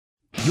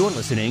You're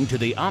listening to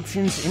the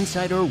Options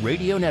Insider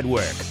Radio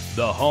Network,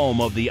 the home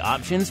of the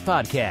Options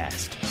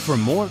Podcast. For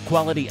more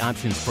quality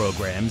options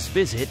programs,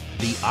 visit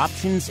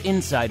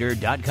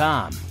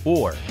theoptionsinsider.com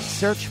or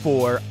search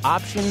for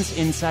Options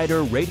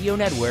Insider Radio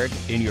Network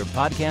in your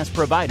podcast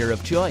provider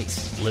of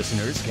choice.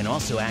 Listeners can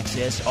also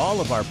access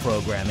all of our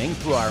programming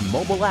through our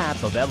mobile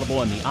app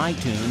available in the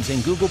iTunes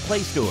and Google Play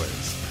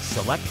stores.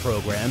 Select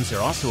programs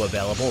are also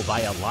available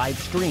via live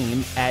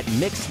stream at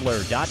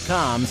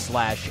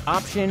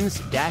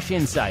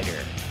mixlr.com/options-insider.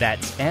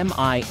 That's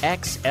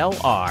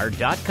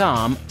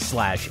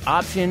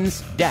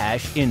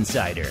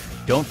mixlr.com/options-insider.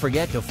 Don't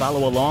forget to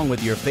follow along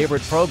with your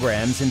favorite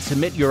programs and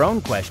submit your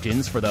own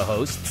questions for the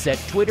hosts at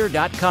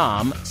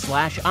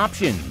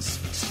twitter.com/options,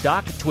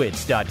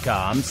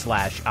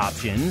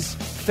 stocktwits.com/options,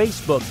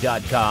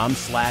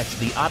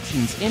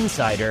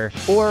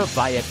 facebook.com/theoptionsinsider, or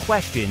via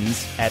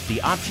questions at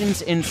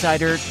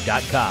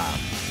theoptionsinsider.com.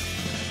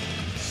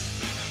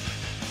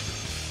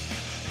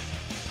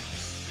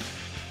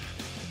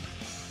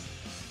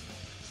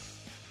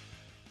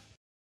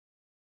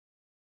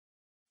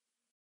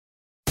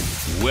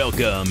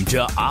 Welcome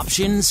to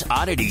Options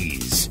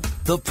Oddities,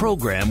 the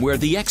program where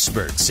the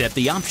experts at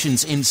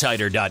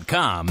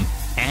theoptionsinsider.com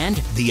and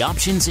the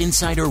Options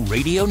Insider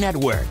Radio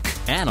Network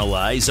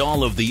analyze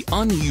all of the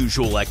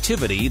unusual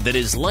activity that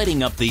is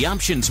lighting up the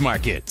options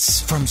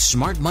markets, from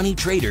smart money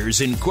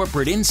traders and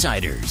corporate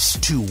insiders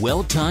to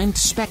well-timed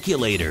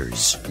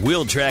speculators.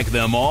 We'll track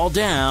them all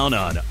down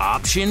on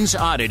Options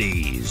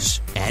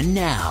Oddities. And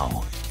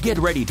now, get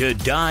ready to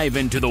dive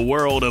into the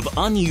world of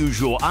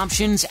unusual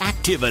options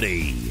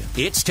activity.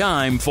 It's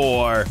time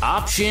for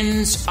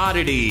Options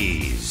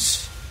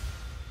Oddities.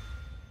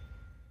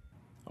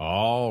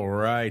 All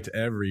right,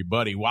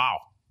 everybody. Wow.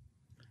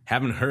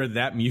 Haven't heard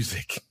that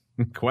music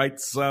in quite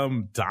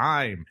some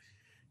time.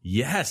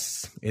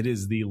 Yes, it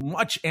is the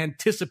much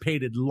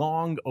anticipated,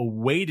 long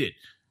awaited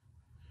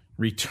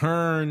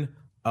return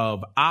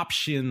of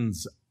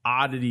Options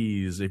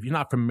Oddities. If you're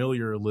not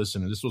familiar,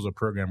 listen, this was a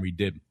program we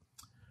did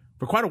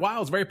for quite a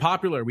while. It's very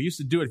popular. We used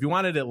to do it. If you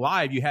wanted it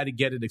live, you had to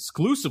get it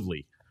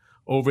exclusively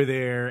over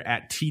there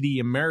at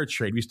TD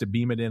Ameritrade. We used to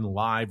beam it in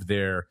live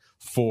there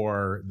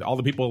for all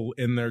the people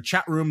in their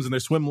chat rooms and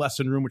their swim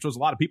lesson room, which was a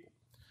lot of people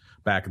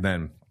back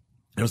then.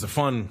 It was a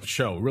fun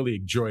show. Really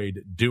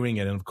enjoyed doing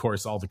it. And, of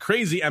course, all the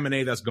crazy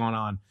M&A that's gone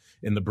on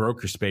in the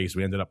broker space,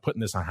 we ended up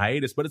putting this on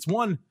hiatus. But it's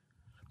one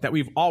that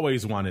we've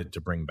always wanted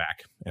to bring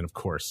back. And, of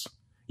course,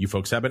 you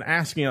folks have been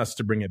asking us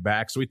to bring it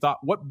back. So we thought,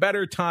 what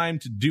better time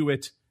to do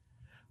it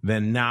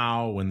than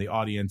now, when the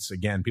audience,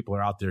 again, people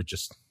are out there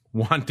just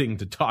wanting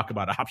to talk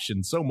about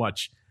options so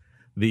much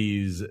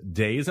these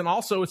days. And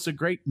also, it's a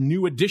great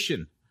new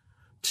addition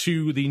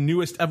to the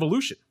newest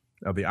evolution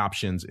of the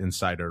Options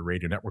Insider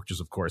Radio Network, which is,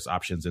 of course,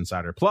 Options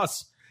Insider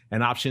Plus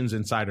and Options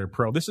Insider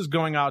Pro. This is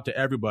going out to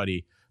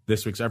everybody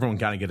this week, so everyone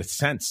got to get a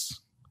sense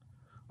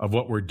of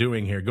what we're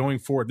doing here. Going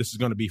forward, this is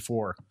going to be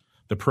for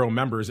the Pro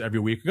members every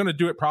week. We're going to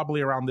do it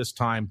probably around this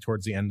time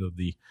towards the end of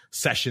the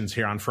sessions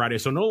here on Friday.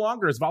 So no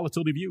longer is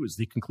Volatility Views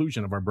the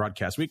conclusion of our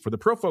broadcast week. For the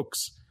Pro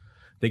folks,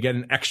 they get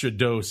an extra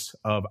dose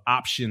of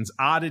Options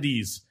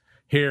Oddities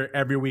here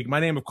every week. My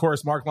name, of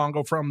course, Mark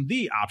Longo from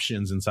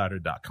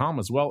theoptionsinsider.com,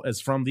 as well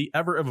as from the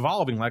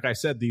ever-evolving, like I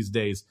said these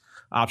days,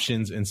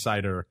 Options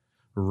Insider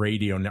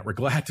Radio Network.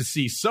 Glad to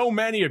see so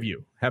many of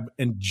you have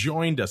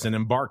joined us and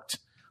embarked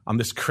on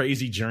this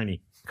crazy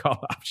journey called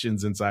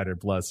Options Insider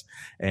Plus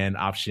and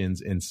Options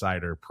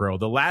Insider Pro.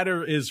 The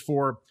latter is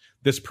for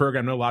this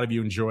program. I know a lot of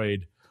you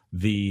enjoyed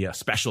the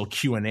special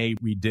Q&A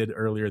we did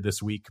earlier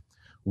this week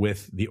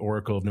with the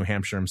Oracle of New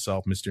Hampshire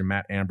himself, Mr.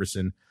 Matt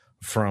Amberson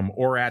from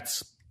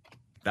ORATS.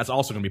 That's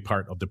also going to be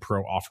part of the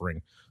Pro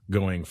offering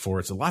going forward.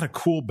 It's a lot of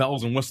cool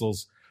bells and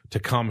whistles to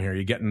come here.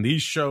 You're getting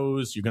these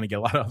shows. You're going to get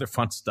a lot of other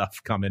fun stuff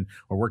coming.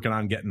 We're working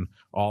on getting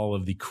all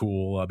of the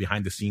cool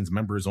behind-the-scenes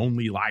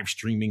members-only live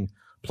streaming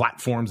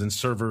platforms and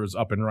servers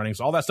up and running.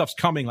 So all that stuff's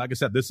coming. Like I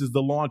said, this is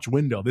the launch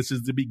window. This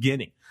is the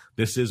beginning.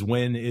 This is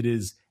when it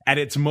is at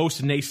its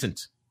most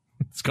nascent.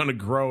 It's going to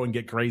grow and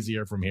get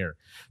crazier from here.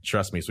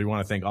 Trust me. So we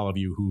want to thank all of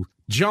you who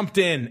jumped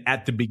in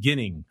at the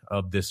beginning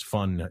of this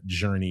fun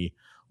journey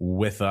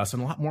with us,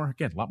 and a lot more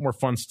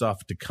fun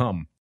stuff to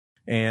come.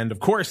 And of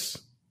course,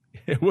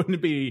 it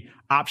wouldn't be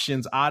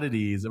Options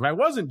Oddities if I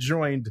wasn't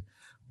joined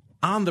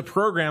on the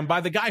program by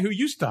the guy who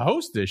used to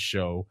host this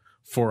show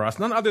for us,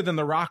 none other than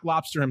the Rock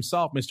Lobster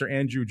himself, Mr.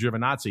 Andrew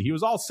Giovinazzi. He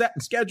was all set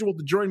and scheduled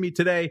to join me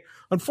today.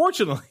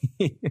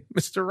 Unfortunately,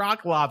 Mr.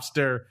 Rock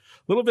Lobster, a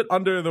little bit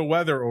under the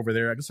weather over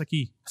there. I guess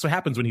that's what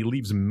happens when he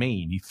leaves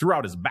Maine. He threw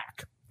out his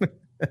back.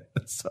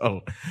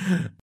 So,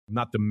 I'm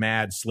not the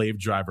mad slave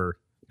driver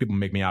people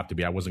make me out to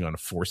be. I wasn't going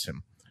to force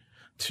him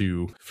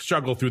to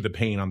struggle through the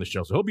pain on the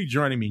show. So he'll be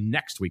joining me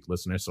next week,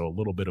 listeners. So a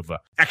little bit of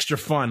extra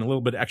fun, a little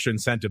bit of extra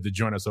incentive to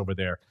join us over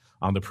there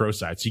on the Pro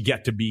side. So you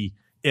get to be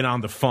in on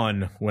the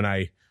fun when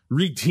I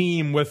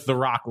reteam with the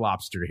Rock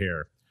Lobster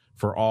here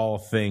for all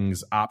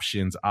things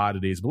Options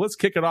Oddities. But let's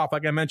kick it off.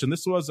 Like I mentioned,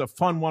 this was a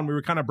fun one. We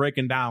were kind of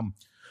breaking down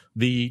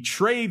the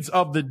trades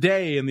of the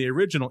day in the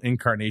original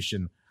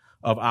incarnation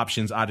of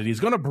Options Oddities.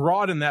 Going to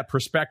broaden that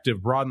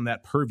perspective, broaden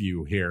that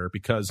purview here,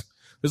 because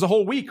there's a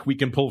whole week we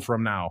can pull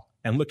from now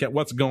and look at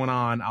what's going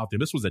on out there.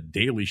 This was a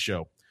daily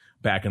show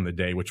back in the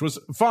day, which was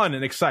fun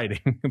and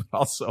exciting, but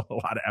also a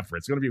lot of effort.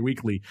 It's going to be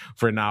weekly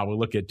for now. We'll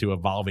look into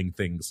evolving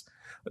things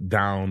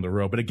down the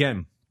road. But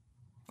again,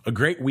 a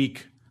great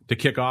week to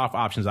kick off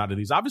Options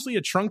Oddities. Obviously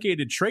a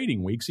truncated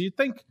trading week, so you'd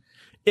think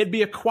it'd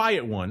be a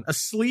quiet one, a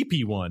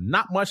sleepy one,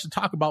 not much to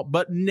talk about,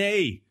 but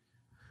nay,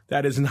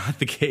 that is not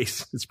the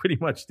case. It's pretty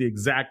much the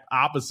exact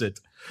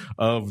opposite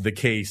of the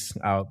case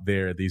out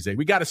there these days.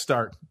 We got to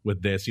start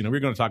with this. We're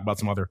going to talk about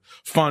some other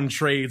fun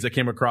trades that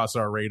came across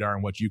our radar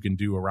and what you can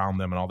do around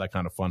them and all that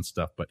kind of fun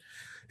stuff. But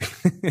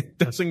it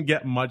doesn't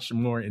get much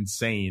more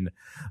insane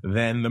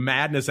than the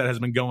madness that has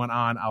been going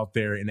on out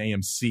there in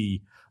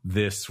AMC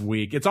this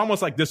week. It's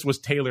almost like this was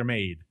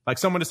tailor-made. Like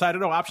someone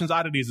decided, Options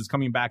Oddities is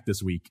coming back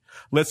this week.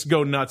 Let's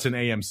go nuts in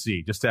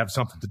AMC just to have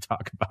something to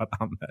talk about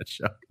on that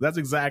show. That's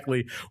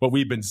exactly what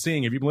we've been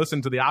seeing. If you've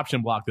listened to the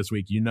option block this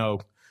week, you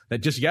know that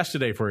just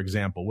yesterday, for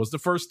example, was the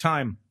first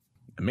time,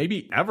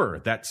 maybe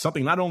ever, that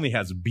something not only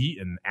has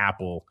beaten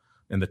Apple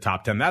in the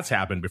top 10, that's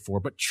happened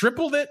before, but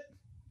tripled it.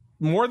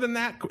 More than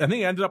that, I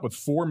think it ended up with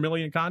 4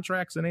 million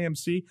contracts in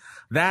AMC.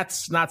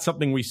 That's not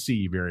something we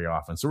see very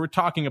often. So we're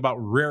talking about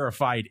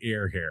rarefied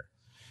air here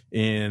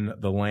in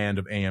the land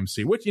of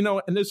AMC, which, and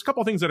there's a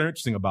couple of things that are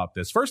interesting about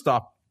this. First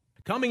off,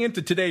 coming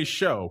into today's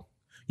show,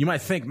 you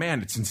might think,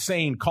 man, it's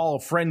insane, call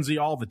frenzy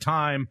all the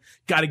time.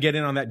 Got to get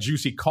in on that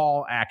juicy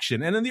call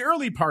action. And in the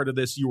early part of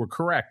this, you were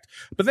correct.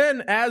 But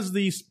then as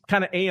these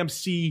kind of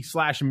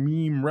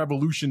AMC/meme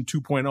revolution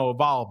 2.0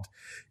 evolved,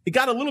 it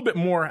got a little bit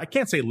more, I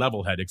can't say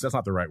level-headed because that's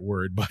not the right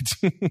word, but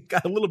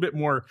got a little bit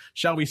more,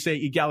 shall we say,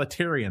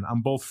 egalitarian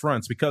on both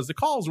fronts because the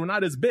calls were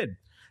not as big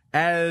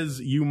as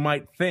you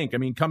might think. I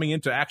mean, coming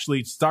into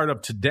actually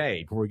startup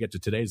today, before we get to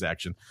today's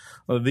action,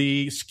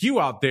 the skew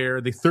out there,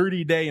 the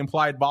 30-day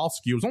implied vol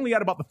skew is only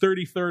at about the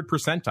 33rd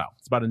percentile.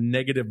 It's about a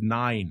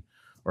 -9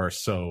 or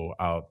so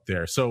out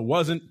there. So it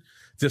wasn't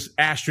this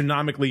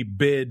astronomically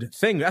bid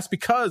thing. That's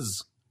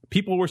because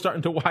people were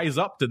starting to wise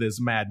up to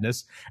this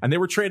madness, and they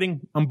were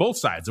trading on both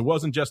sides. It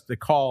wasn't just the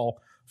call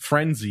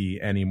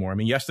frenzy anymore. I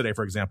mean, yesterday,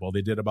 for example,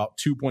 they did about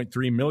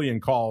 2.3 million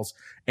calls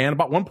and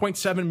about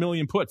 1.7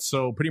 million puts.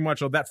 So pretty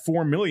much of that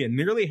 4 million,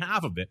 nearly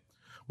half of it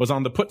was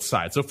on the put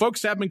side. So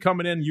folks have been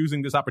coming in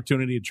using this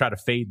opportunity to try to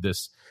fade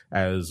this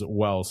as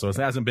well. So it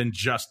hasn't been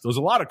just, there's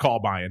a lot of call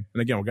buying.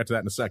 And again, we'll get to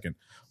that in a second,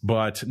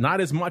 but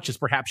not as much as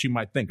perhaps you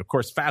might think. Of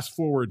course, fast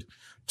forward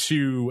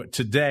to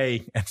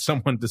today and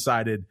someone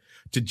decided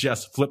to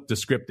just flip the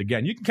script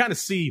again. You can kind of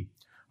see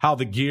how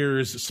the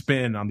gears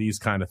spin on these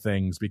kind of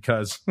things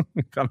because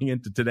coming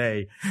into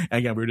today,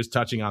 again, we were just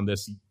touching on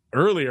this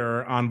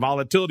earlier on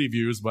volatility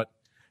views, but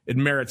it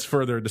merits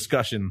further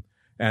discussion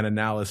and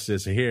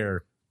analysis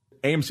here.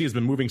 AMC has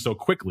been moving so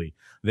quickly.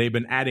 They've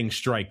been adding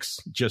strikes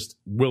just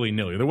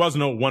willy-nilly. There was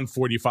no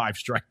 145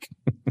 strike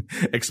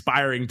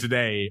expiring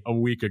today a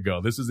week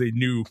ago. This is a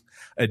new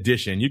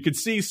addition. You could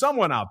see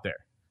someone out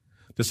there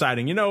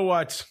deciding, you know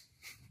what?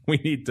 We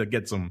need to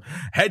get some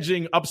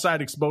hedging,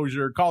 upside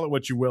exposure, call it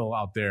what you will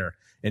out there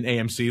in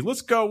AMC.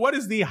 Let's go. What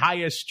is the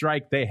highest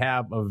strike they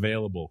have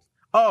available?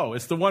 Oh,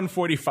 it's the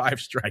 145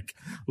 strike.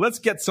 Let's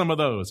get some of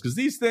those because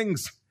these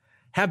things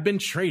have been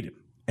traded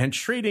and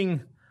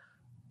trading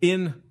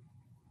in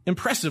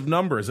impressive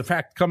numbers. In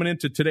fact, coming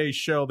into today's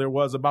show, there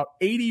was about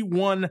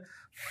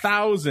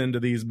 81,000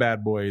 of these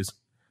bad boys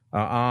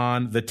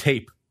on the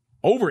tape,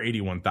 over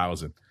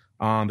 81,000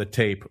 on the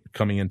tape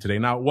coming in today.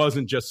 Now, it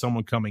wasn't just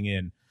someone coming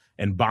in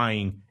and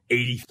buying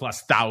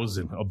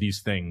 80,000+ of these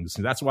things.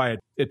 And that's why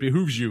it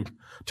behooves you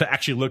to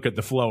actually look at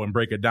the flow and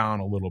break it down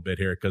a little bit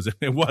here, because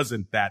it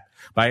wasn't that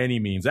by any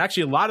means.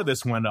 Actually, a lot of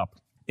this went up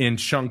in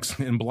chunks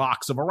and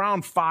blocks of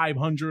around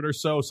 500 or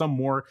so, some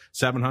more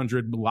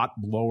 700, a lot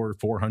lower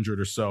 400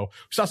 or so.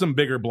 We saw some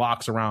bigger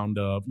blocks around,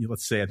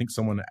 let's say, I think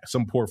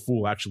some poor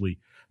fool actually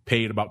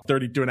paid about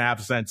 32.5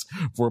 cents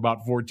for about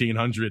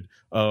 1,400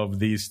 of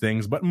these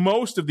things. But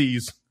most of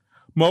these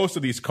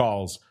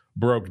calls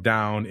broke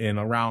down in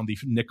around the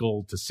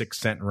nickel to 6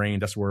 cent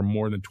range. That's where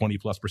more than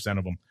 20+%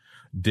 of them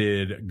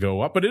did go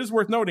up. But it is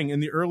worth noting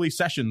in the early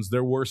sessions,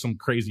 there were some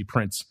crazy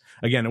prints.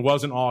 Again, it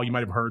wasn't all, you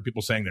might have heard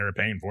people saying they were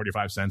paying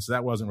 45 cents.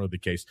 That wasn't really the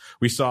case.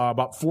 We saw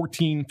about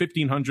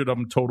 1,500 of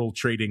them total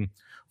trading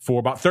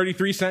for about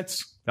 33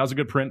 cents. That was a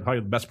good print,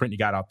 probably the best print you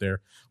got out there.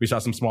 We saw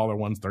some smaller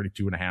ones,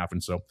 32.5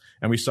 and so.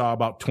 And we saw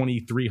about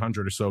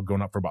 2,300 or so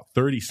going up for about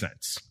 30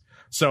 cents.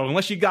 So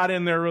unless you got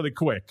in there really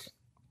quick,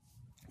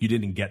 you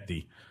didn't get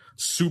the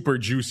super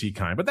juicy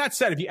kind. But that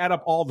said, if you add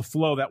up all the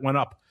flow that went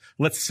up,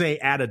 let's say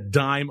at a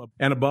dime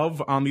and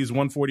above on these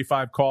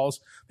 145 calls,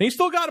 then you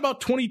still got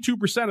about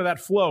 22% of that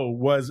flow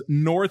was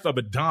north of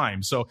a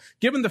dime. So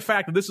given the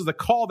fact that this is a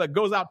call that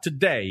goes out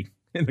today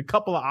in a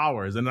couple of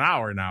hours, in an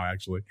hour now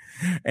actually,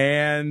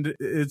 and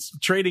it's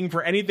trading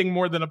for anything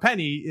more than a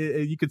penny,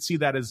 you could see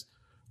that as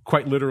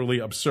quite literally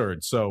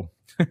absurd. So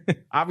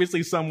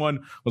obviously someone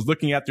was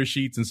looking at their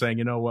sheets and saying,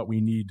 you know what, we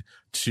need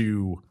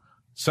to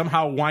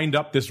somehow wind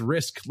up this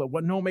risk.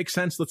 What no makes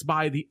sense. Let's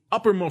buy the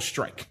uppermost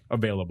strike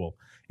available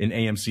in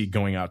AMC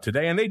going out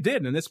today. And they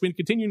did. And it's been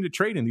continuing to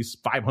trade in these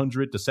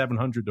 500 to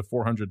 700 to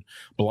 400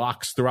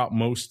 blocks throughout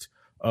most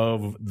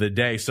of the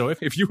day. So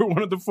if you were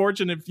one of the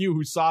fortunate few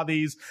who saw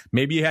these,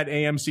 maybe you had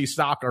AMC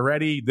stock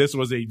already, this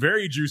was a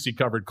very juicy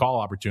covered call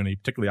opportunity,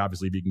 particularly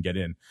obviously if you can get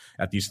in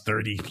at these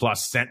 30+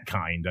 cent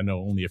kind. I know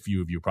only a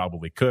few of you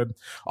probably could.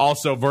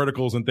 Also,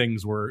 verticals and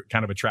things were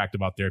kind of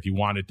attractive out there if you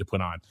wanted to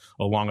put on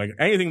a long leg.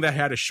 Anything that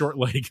had a short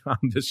leg on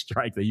this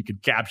strike that you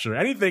could capture,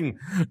 anything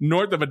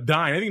north of a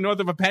dime, anything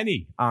north of a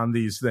penny on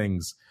these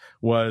things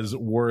was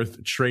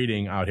worth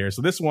trading out here.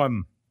 So this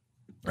one,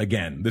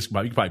 again, you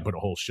could probably put a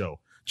whole show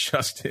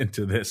just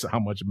into this, how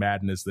much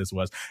madness this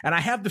was. And I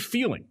have the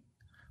feeling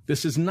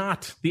this is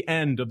not the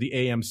end of the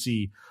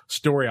AMC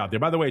story out there.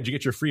 By the way, did you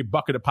get your free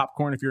bucket of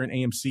popcorn if you're an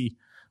AMC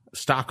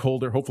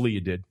stockholder? Hopefully you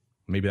did.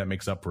 Maybe that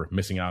makes up for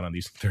missing out on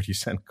these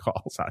 30-cent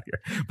calls out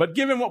here. But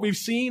given what we've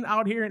seen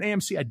out here in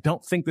AMC, I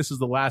don't think this is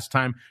the last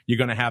time you're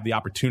going to have the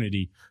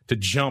opportunity to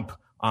jump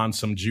on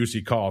some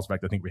juicy calls. In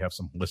fact, I think we have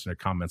some listener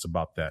comments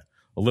about that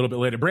a little bit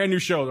later. Brand new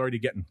show, already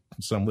getting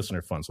some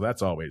listener fun. So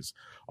that's always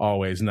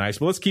nice.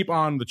 But let's keep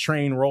on the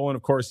train rolling.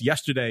 Of course,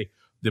 yesterday,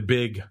 the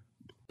big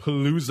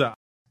palooza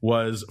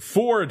was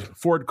Ford.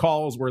 Ford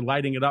calls were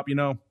lighting it up. You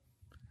know,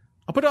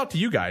 I'll put it out to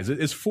you guys.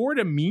 Is Ford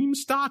a meme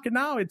stock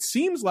now? It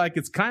seems like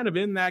it's kind of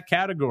in that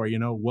category. You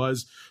know,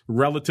 was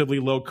relatively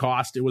low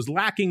cost. It was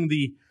lacking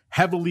the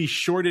heavily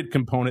shorted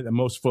component that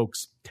most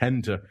folks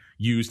tend to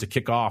use to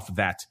kick off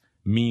that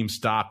meme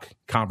stock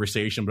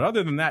conversation. But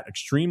other than that,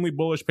 extremely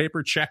bullish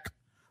paper, check.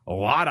 A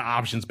lot of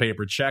options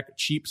paper, check.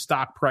 Cheap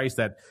stock price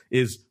that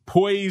is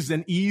poised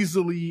and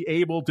easily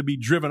able to be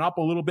driven up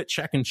a little bit,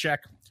 check and check.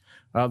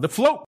 The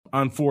float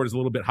on Ford is a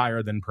little bit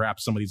higher than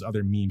perhaps some of these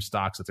other meme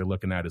stocks that they're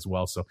looking at as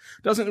well. So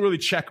it doesn't really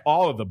check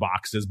all of the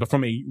boxes, but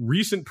from a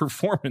recent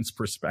performance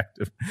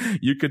perspective,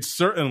 you could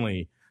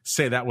certainly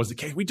say that was the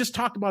case. We just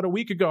talked about a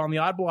week ago on the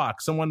Odd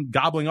Block, someone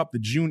gobbling up the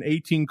June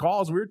 18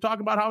 calls. We were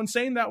talking about how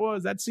insane that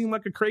was. That seemed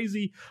like a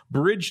crazy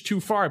bridge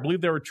too far. I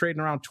believe they were trading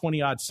around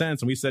 20-odd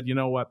cents. And we said, you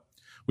know what?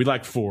 We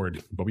like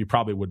Ford, but we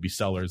probably would be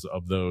sellers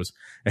of those.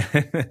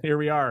 And here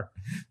we are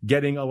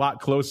getting a lot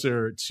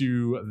closer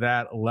to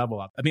that level.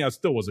 I think that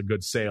still was a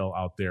good sale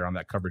out there on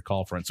that covered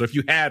call front. So if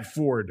you had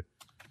Ford,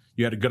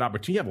 you had a good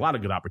opportunity. You have a lot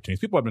of good opportunities.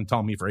 People have been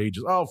telling me for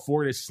ages, oh,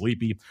 Ford is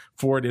sleepy.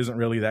 Ford isn't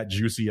really that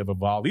juicy of a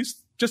vol.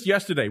 Just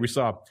yesterday, we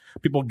saw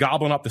people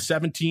gobbling up the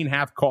 17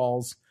 half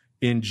calls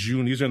in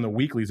June. These are in the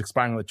weeklies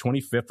expiring on the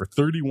 25th for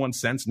 31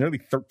 cents, nearly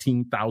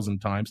 13,000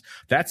 times.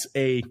 That's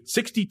a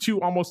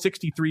 62, almost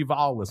 63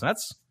 vol list.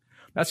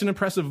 That's an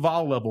impressive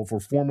vol level for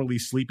formerly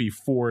sleepy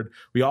Ford.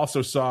 We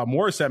also saw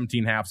more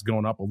 17 halves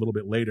going up a little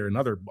bit later,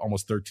 another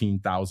almost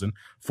 13,000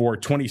 for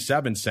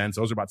 27 cents.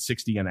 Those are about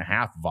 60 and a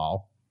half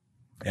vol.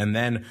 And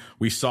then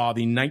we saw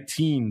the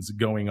 19s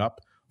going up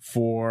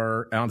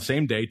for, on the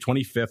same day,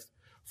 25th,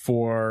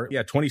 for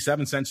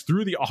 27 cents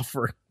through the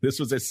offer. This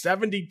was a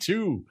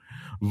 72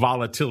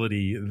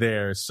 volatility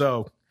there.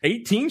 So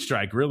 18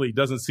 strike really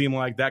doesn't seem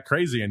like that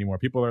crazy anymore.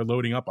 People are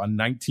loading up on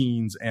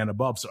 19s and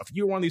above. So if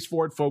you're one of these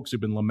Ford folks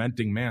who've been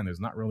lamenting, man, there's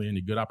not really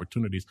any good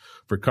opportunities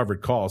for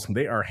covered calls,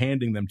 they are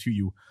handing them to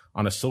you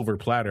on a silver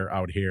platter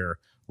out here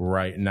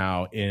right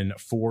now in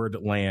Ford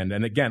land.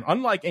 And again,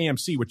 unlike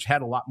AMC, which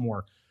had a lot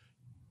more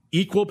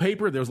equal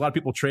paper, there was a lot of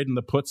people trading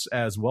the puts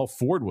as well.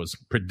 Ford was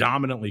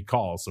predominantly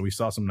calls, so we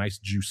saw some nice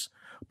juice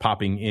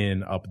popping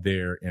in up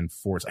there in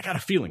Ford's. I got a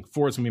feeling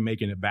Ford's going to be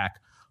making it back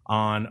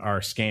on our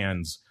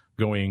scans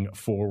going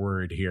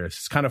forward here.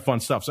 It's kind of fun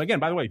stuff. So again,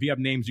 by the way, if you have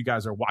names you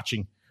guys are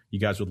watching, you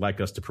guys would like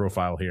us to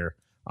profile here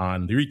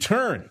on the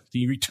return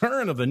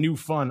of the new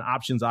fun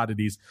Options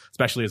Oddities,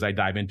 especially as I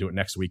dive into it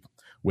next week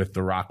with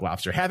the Rock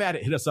Lobster. Have at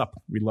it. Hit us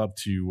up. We'd love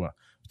to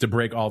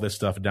break all this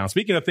stuff down.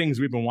 Speaking of things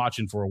we've been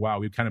watching for a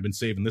while, we've kind of been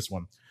saving this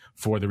one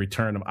for the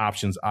return of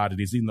Options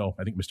Oddities, even though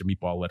I think Mr.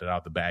 Meatball let it out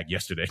of the bag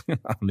yesterday on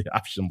the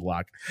option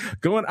block.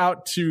 Going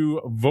out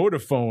to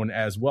Vodafone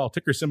as well,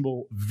 ticker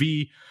symbol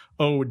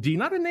VOD.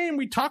 Not a name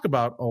we talk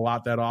about a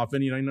lot that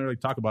often. You know, I don't really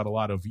talk about a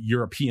lot of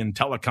European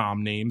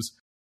telecom names.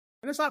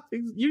 And it's not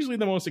usually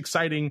the most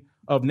exciting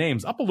of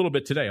names. Up a little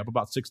bit today, up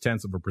about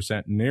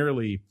 0.6%,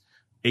 nearly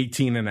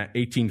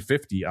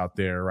 18.50 out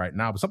there right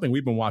now. But something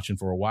we've been watching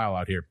for a while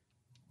out here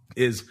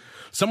is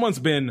someone's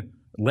been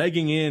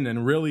legging in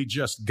and really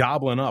just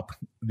gobbling up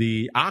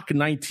the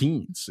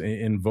OC19s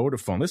in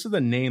Vodafone. This is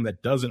a name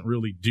that doesn't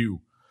really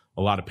do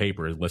a lot of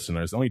paper,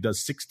 listeners. It only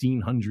does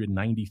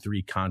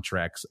 1,693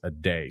 contracts a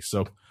day.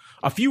 So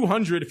a few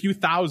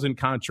thousand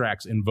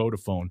contracts in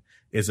Vodafone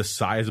is a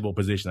sizable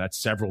position. That's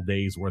several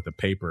days worth of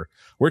paper.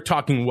 We're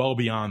talking well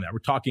beyond that. We're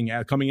talking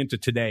coming into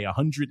today,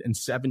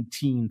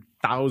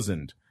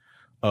 117,000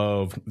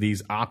 of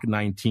these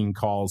OC19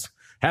 calls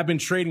have been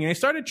trading. And they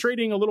started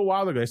trading a little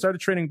while ago. They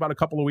started trading about a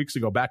couple of weeks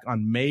ago. Back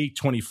on May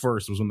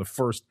 21st was when the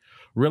first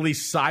really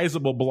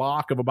sizable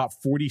block of about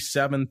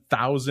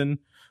 47,000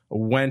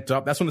 went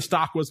up. That's when the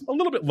stock was a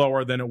little bit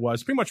lower than it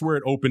was pretty much where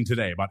it opened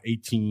today, about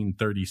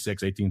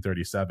 1836,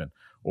 1837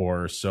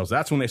 or so. So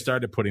that's when they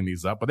started putting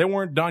these up, but they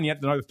weren't done yet.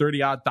 Another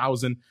 30-odd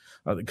thousand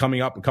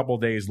coming up a couple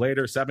of days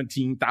later,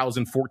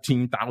 17,000,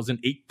 14,000,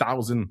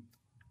 8,000,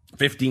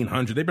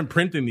 1,500. They've been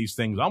printing these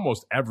things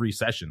almost every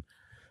session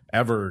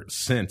ever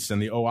since,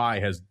 and the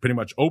OI has pretty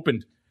much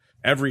opened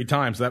every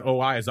time. So that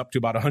OI is up to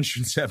about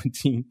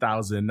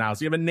 117,000 now.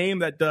 So you have a name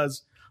that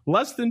does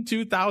less than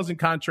 2,000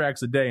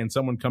 contracts a day and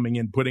someone coming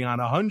in putting on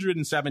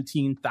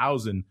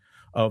 117,000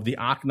 of the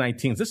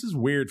OC19s. This is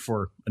weird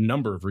for a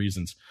number of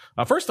reasons.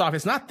 First off,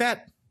 it's not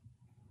that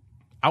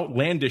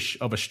outlandish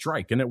of a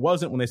strike, and it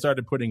wasn't when they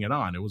started putting it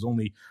on. It was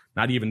only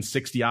not even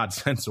 60 odd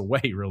cents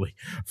away really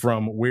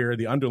from where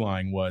the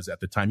underlying was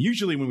at the time.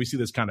 Usually when we see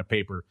this kind of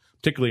paper,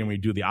 particularly when we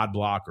do the odd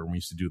block or when we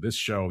used to do this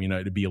show,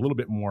 it'd be a little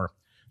bit more,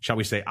 shall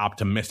we say,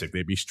 optimistic.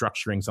 They'd be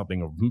structuring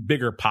something of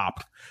bigger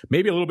pop,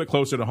 maybe a little bit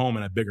closer to home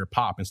and a bigger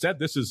pop. Instead,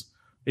 this is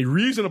a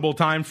reasonable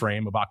time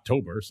frame of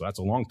October, so that's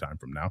a long time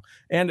from now,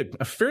 and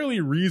a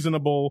fairly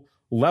reasonable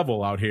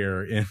level out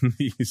here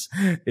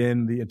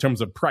in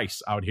terms of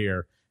price out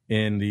here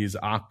in these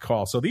OC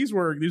calls. So these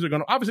are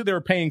going to, obviously they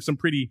were paying some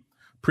pretty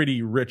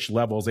rich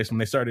levels. When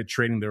they started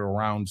trading, they were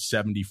around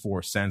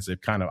 74 cents.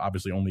 They've kind of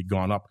obviously only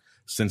gone up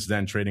since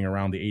then, trading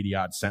around the 80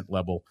 odd cent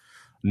level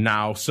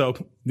now. So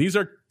these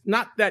are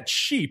not that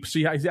cheap. So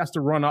he has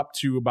to run up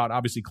to about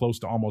obviously close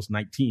to almost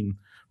 19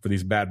 for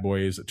these bad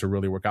boys to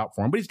really work out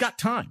for him. But he's got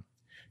time.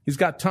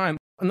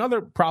 Another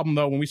problem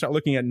though, when we start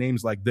looking at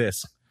names like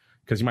this,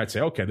 because you might say,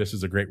 okay, this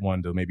is a great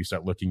one to maybe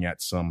start looking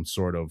at some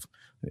sort of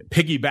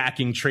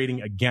piggybacking, trading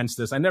against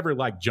this. I never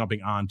like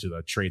jumping onto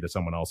the trade that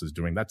someone else is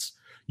doing. That's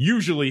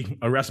usually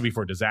a recipe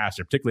for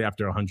disaster, particularly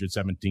after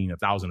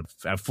 1,000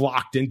 have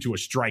flocked into a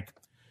strike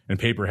and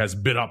paper has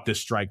bid up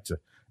this strike to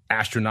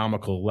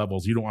astronomical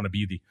levels. You don't want to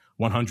be the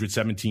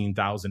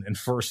 117,000 and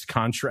first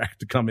contract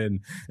to come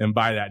in and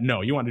buy that.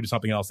 No, you want to do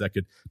something else that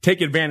could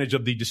take advantage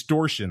of the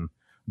distortion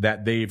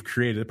that they've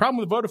created. The problem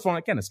with Vodafone,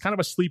 again, it's kind of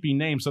a sleepy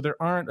name, so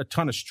there aren't a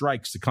ton of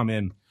strikes to come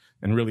in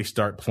and really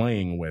start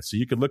playing with. So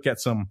you could look at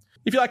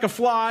if you like a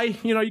fly,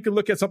 you could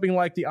look at something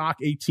like the OC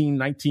 18,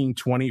 19,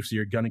 20. So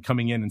you're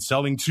coming in and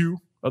selling two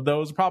of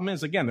those. The problem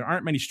is, again, there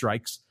aren't many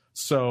strikes.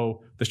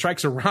 So the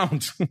strikes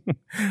around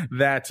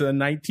that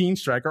 19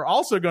 strike are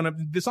also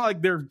it's not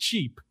like they're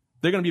cheap.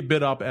 They're going to be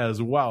bid up as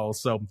well.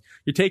 So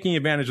you're taking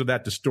advantage of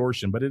that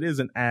distortion, but it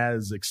isn't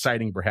as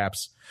exciting,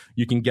 perhaps.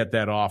 You can get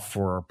that off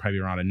for probably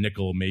around a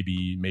nickel,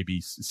 maybe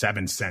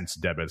 7 cents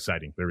debit.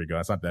 Exciting. There we go.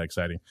 That's not that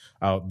exciting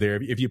out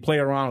there. If you play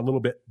around a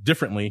little bit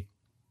differently,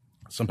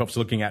 some folks are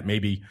looking at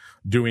maybe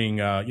doing,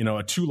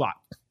 a two lot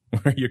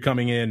where you're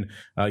coming in,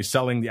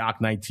 selling the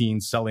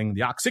OC19, selling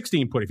the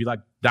OC16 put, if you like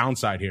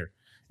downside here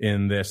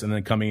in this, and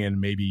then coming in,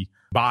 maybe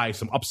buy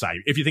some upside.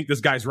 If you think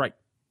this guy's right,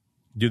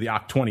 do the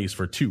OC20s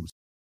for two.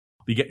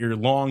 You get your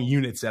long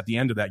units at the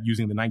end of that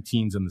using the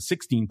 19s and the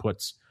 16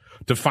 puts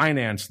to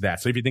finance that.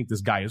 So if you think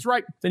this guy is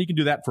right, then you can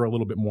do that for a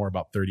little bit more,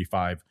 about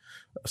 35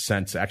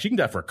 cents. Actually, you can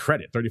do that for a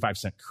credit,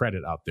 35-cent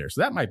credit out there.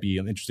 So that might be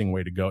an interesting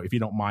way to go if you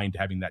don't mind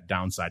having that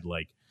downside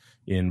leg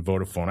in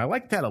Vodafone. I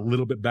like that a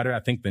little bit better, I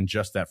think, than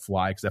just that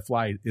fly, because that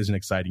fly isn't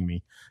exciting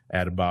me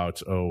at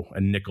about, a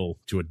nickel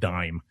to a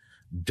dime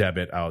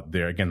debit out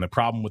there. Again, the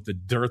problem with the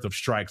dearth of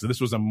strikes,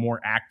 this was a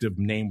more active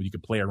name where you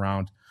could play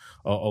around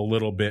a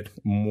little bit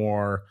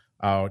more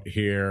out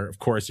here. Of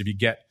course, if you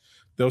get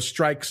those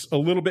strikes a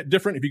little bit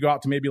different, if you go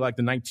out to maybe like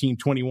the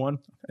 1921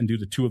 and do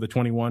the two of the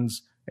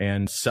 21s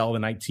and sell the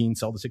 19,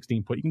 sell the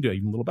 16 put, you can do it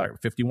even a little better,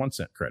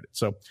 51-cent credit.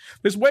 So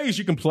there's ways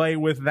you can play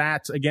with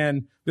that.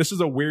 Again, this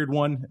is a weird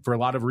one for a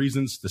lot of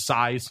reasons, the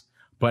size,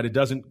 but it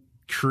doesn't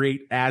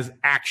create as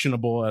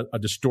actionable a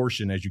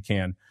distortion as you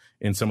can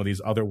in some of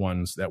these other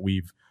ones that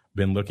we've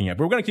been looking at.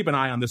 But we're going to keep an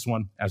eye on this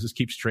one as this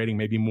keeps trading.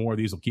 Maybe more of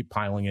these will keep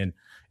piling in,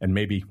 and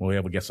maybe we'll be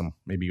able to get some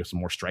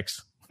more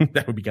strikes.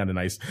 That would be kind of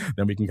nice.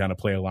 Then we can kind of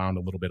play around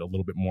a little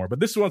bit more. But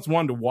this one's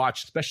one to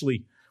watch,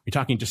 especially we're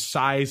talking just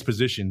size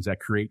positions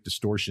that create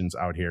distortions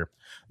out here.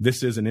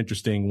 This is an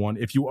interesting one.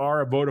 If you are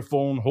a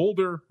Vodafone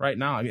holder right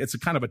now, it's a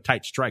kind of a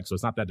tight strike, so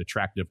it's not that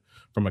attractive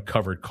from a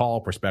covered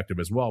call perspective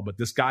as well. But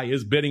this guy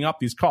is bidding up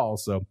these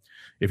calls. So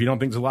if you don't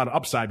think there's a lot of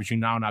upside between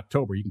now and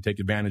October, you can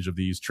take advantage of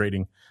these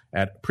trading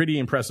at pretty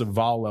impressive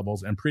vol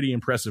levels and pretty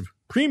impressive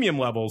premium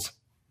levels.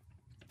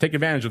 Take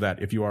advantage of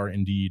that if you are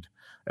indeed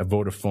a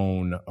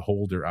Vodafone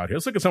holder out here.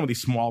 Let's look at some of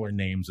these smaller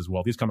names as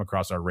well. These come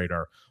across our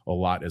radar a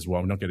lot as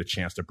well. We don't get a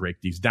chance to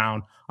break these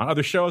down on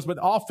other shows, but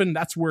often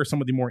that's where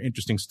some of the more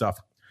interesting stuff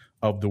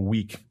of the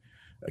week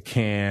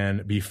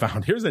can be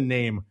found. Here's a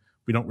name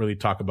we don't really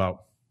talk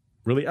about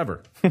really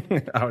ever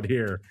out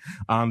here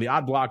on the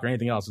odd block or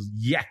anything else. Is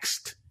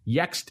Yext.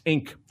 Yext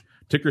Inc.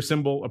 Ticker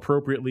symbol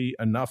appropriately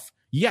enough.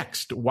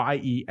 Yext,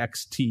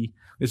 Y-E-X-T.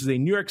 This is a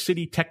New York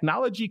City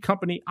technology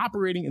company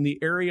operating in the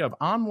area of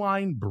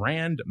online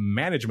brand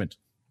management.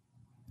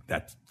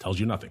 That tells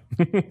you nothing.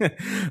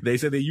 They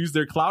say they use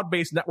their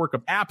cloud-based network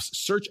of apps,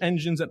 search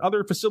engines, and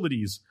other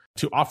facilities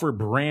to offer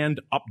brand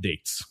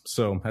updates.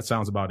 So that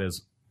sounds about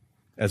as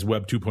as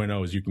Web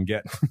 2.0 as you can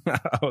get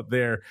out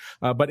there.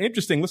 But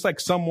interesting. Looks like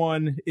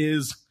someone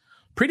is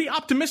pretty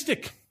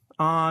optimistic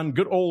on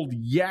good old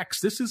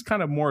Yex. This is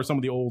kind of more some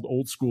of the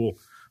old school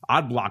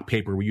odd block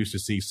paper we used to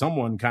see.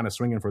 Someone kind of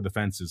swinging for the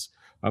fences.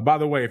 By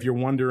the way, if you're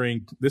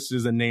wondering, this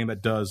is a name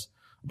that does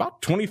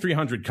about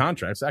 2,300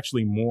 contracts,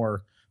 actually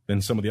more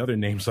than some of the other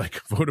names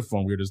like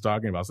Vodafone we were just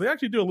talking about. So they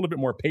actually do a little bit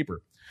more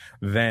paper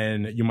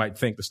than you might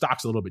think. The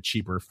stock's a little bit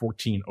cheaper,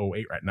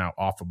 14.08 right now,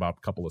 off about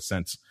a couple of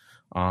cents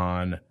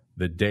on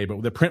the day.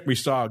 But the print we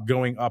saw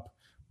going up,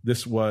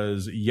 this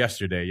was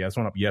yesterday. Yeah, this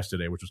went up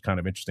yesterday, which was kind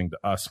of interesting to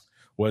us,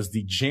 was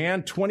the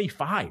Jan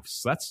 25s.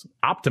 So that's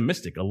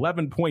optimistic,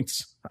 11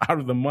 points out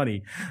of the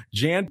money.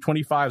 Jan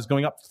 25s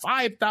going up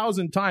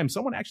 5,000 times.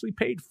 Someone actually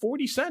paid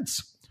 40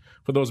 cents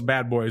for those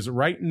bad boys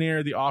right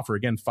near the offer.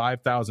 Again,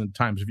 5,000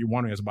 times. If you're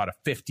wondering, it's about a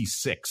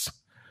 56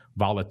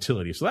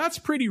 volatility. So that's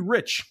pretty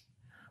rich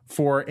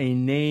for a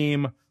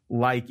name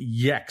like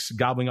Yex,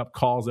 gobbling up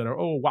calls that are,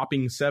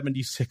 whopping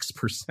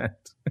 76%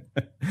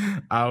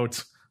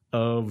 out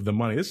of the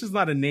money. This is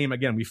not a name,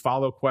 again, we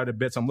follow quite a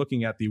bit. So I'm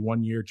looking at the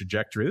 1-year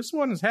trajectory. This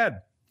one has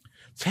had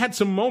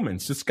some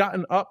moments. It's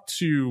gotten up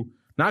to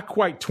not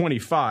quite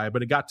 25,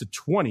 but it got to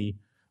 20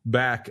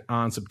 back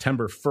on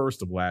September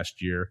 1st of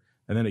last year.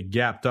 And then it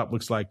gapped up,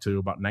 looks like, to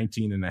about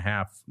 19 and a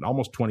half,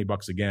 almost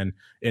 $20 again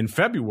in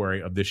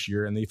February of this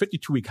year. And the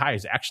 52-week high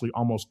is actually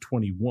almost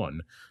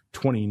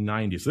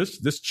 2090. So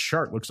this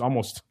chart looks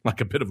almost like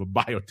a bit of a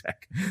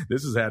biotech.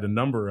 This has had a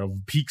number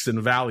of peaks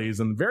and valleys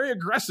and very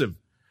aggressive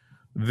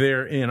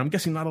therein. I'm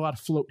guessing not a lot of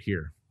float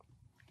here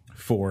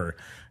for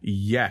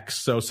Yex.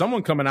 So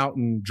someone coming out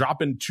and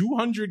dropping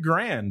 200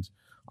 grand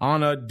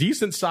on a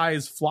decent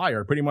sized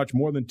flyer, pretty much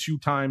more than 2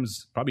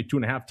 times, probably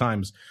 2.5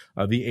 times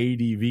the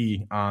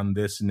ADV on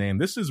this name.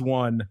 This is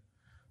one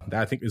that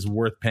I think is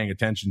worth paying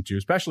attention to,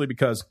 especially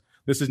because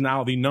this is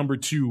now the number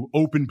 2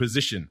 open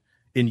position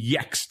in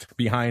Yext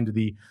behind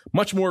the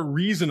much more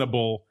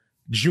reasonable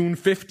June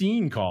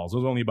 15 calls.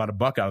 Those are only about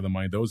 $1 out of the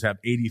money. Those have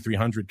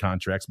 8,300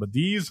 contracts, but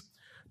these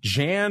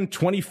Jan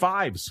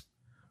 25s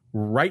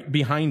right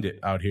behind it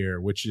out here,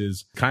 which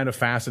is kind of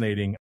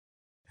fascinating.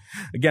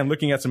 Again,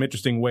 looking at some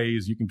interesting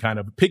ways you can kind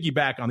of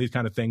piggyback on these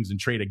kind of things and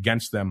trade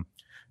against them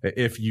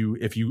if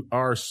you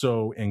are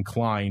so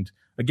inclined.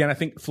 Again, I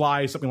think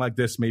fly, something like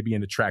this may be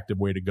an attractive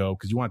way to go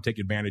because you want to take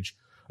advantage.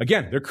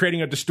 Again, they're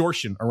creating a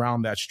distortion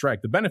around that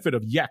strike. The benefit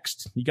of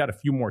Yext, you got a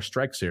few more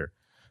strikes here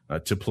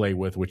to play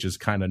with, which is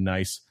kind of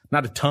nice.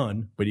 Not a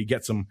ton, but you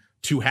get some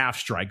 2 half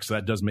strikes. So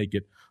that does make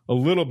it a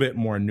little bit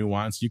more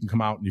nuanced. You can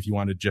come out and if you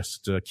want to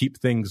just keep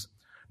things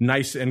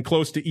nice and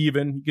close to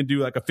even, you can do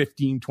like a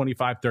 15,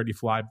 25, 30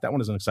 fly. But that one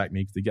doesn't excite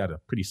me because they got a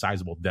pretty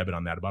sizable debit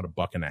on that, about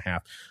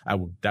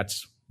 $1.50.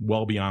 That's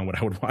well beyond what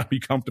I would want to be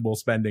comfortable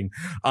spending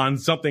on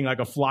something like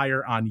a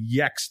flyer on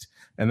Yext.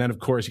 And then, of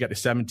course, you got the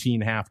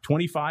 17.5,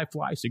 25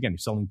 fly. So again, you're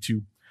selling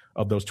 2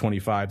 of those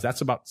 25s. That's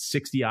about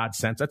 60 odd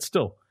cents. That's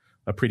still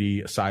a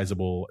pretty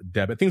sizable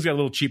debit. Things get a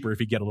little cheaper if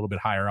you get a little bit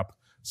higher up.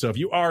 So if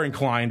you are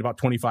inclined, about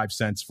 25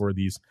 cents for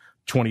these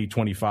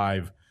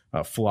 2025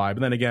 fly.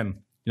 But then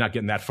again, you're not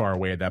getting that far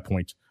away at that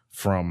point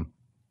from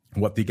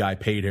what the guy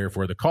paid here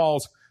for the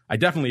calls. I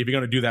definitely, if you're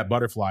going to do that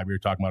butterfly we were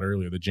talking about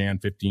earlier, the Jan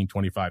 15,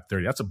 25,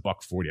 30, that's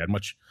 $1.40. I'd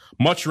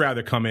much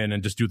rather come in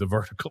and just do the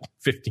vertical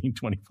 15,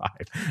 25,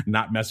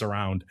 not mess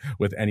around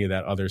with any of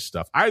that other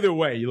stuff. Either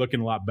way, you're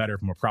looking a lot better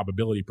from a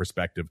probability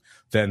perspective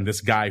than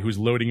this guy who's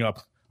loading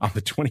up on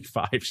the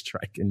 25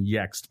 strike in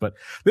Yext. But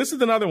this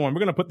is another one. We're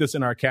going to put this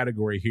in our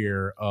category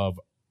here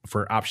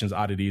for options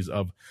oddities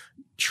of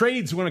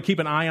trades. We're going to keep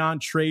an eye on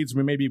trades.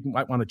 We maybe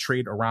might want to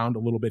trade around a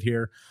little bit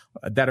here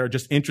that are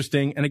just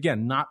interesting. And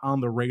again, not on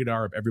the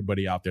radar of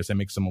everybody out there. So that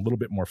makes them a little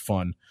bit more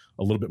fun,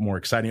 a little bit more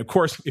exciting. Of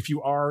course, if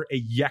you are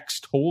a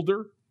Yext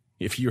holder,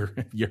 if you're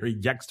a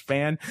Yext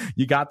fan,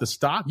 you got the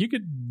stock, you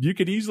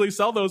could easily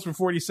sell those for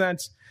 40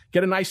 cents,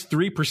 get a nice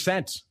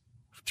 3%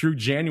 through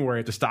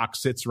January if the stock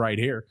sits right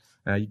here.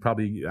 You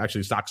probably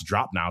actually stocks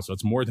drop now, so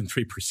it's more than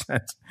 3%.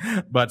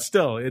 But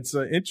still, it's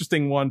an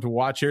interesting one to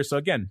watch here. So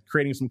again,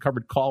 creating some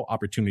covered call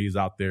opportunities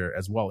out there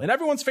as well. And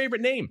everyone's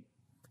favorite name,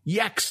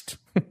 Yext.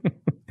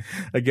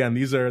 Again,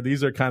 these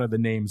are kind of the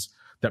names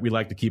that we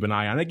like to keep an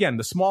eye on. Again,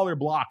 the smaller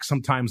blocks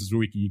sometimes is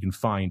where you can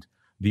find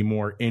the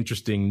more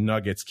interesting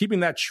nuggets. Keeping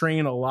that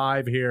train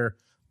alive here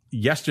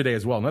yesterday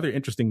as well. Another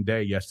interesting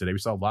day yesterday. We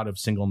saw a lot of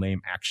single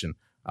name action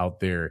out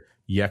there.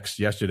 Yext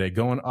yesterday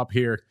going up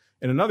here.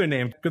 And another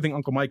name, good thing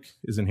Uncle Mike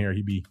is in here.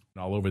 He'd be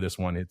all over this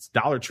one. It's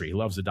Dollar Tree. He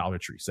loves the Dollar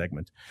Tree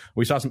segment.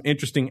 We saw some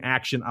interesting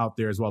action out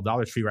there as well.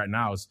 Dollar Tree right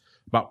now is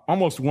about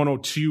almost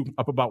 102,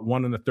 up about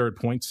 1 1/3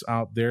 points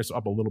out there. So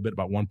up a little bit,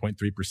 about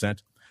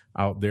 1.3%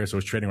 out there. So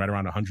it's trading right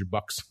around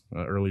 $100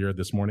 earlier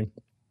this morning.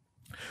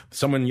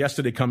 Someone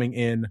yesterday coming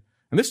in,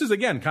 and this is,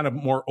 again, kind of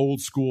more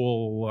old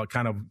school,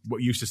 kind of what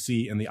you used to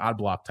see in the odd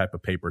block type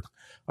of paper.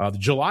 The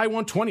July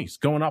 120s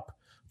going up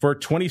for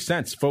 20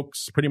 cents.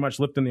 Folks pretty much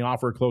lifting the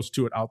offer close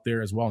to it out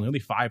there as well, nearly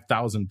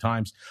 5,000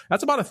 times.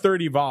 That's about a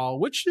 30 vol,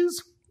 which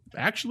is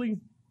actually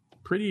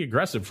pretty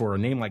aggressive for a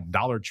name like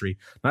Dollar Tree.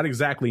 Not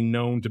exactly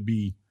known to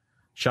be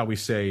shall we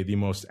say, the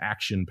most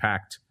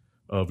action-packed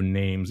of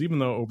names, even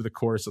though over the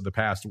course of the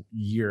past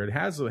year, it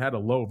has had a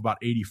low of about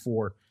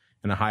 84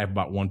 and a high of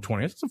about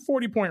 120. It's a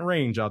 40-point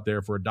range out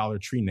there for a Dollar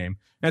Tree name.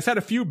 And it's had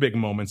a few big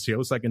moments here. It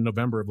looks like in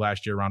November of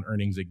last year around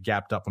earnings, it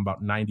gapped up from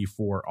about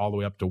 94 all the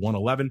way up to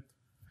 111.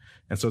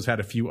 And so it's had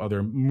a few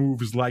other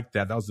moves like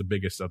that. That was the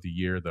biggest of the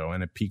year, though.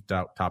 And it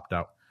topped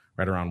out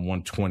right around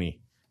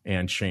 120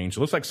 and change. So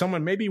it looks like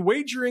someone may be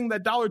wagering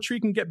that Dollar Tree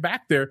can get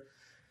back there.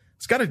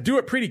 It's got to do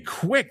it pretty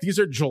quick. These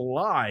are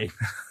July.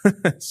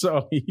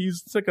 So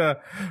he's took the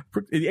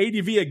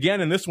ADV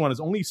again, and this one is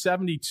only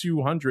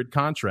 7,200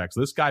 contracts.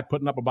 This guy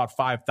putting up about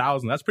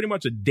 5,000. That's pretty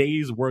much a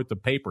day's worth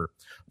of paper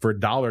for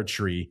Dollar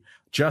Tree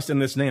just in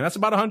this name. That's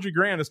about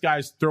 $100,000 this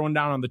guy's throwing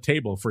down on the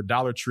table for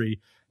Dollar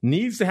Tree.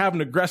 Needs to have an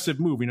aggressive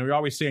move. You know, you're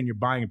always saying you're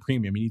buying a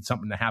premium. You need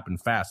something to happen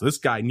fast. So this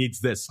guy needs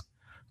this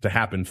to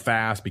happen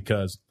fast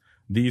because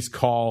these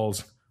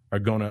calls are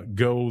going to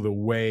go the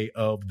way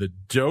of the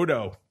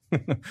dodo.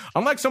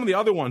 Unlike some of the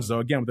other ones, though,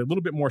 again, with a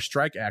little bit more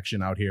strike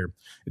action out here,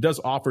 it does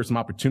offer some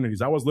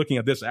opportunities. I was looking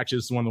at this. Actually,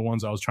 this is one of the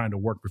ones I was trying to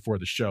work before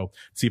the show,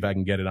 see if I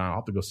can get it on. I'll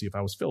have to go see if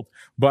I was filled.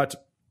 But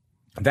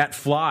that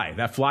fly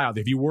out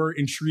there, if you were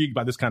intrigued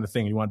by this kind of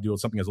thing, you want to do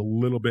something that's a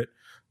little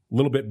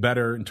bit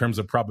better in terms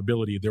of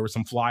probability, there were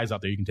some flies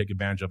out there you can take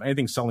advantage of.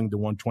 Anything selling the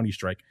 120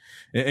 strike,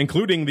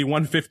 including the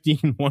 115,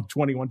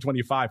 120,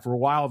 125 for a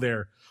while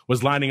there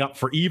was lining up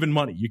for even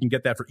money. You can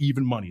get that for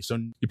even money. So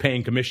you're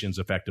paying commissions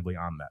effectively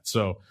on that.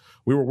 So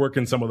we were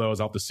working some of those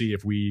out to see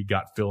if we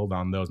got filled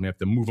on those. We have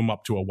to move them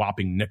up to a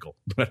whopping nickel.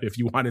 But if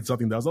you wanted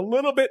something that was a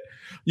little bit,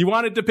 you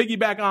wanted to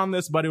piggyback on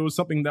this, but it was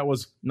something that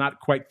was not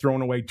quite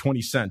throwing away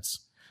 20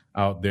 cents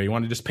out there. You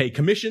want to just pay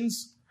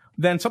commissions,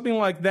 then something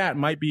like that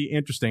might be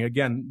interesting.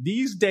 Again,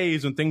 these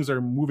days when things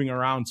are moving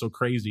around so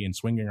crazy and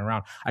swinging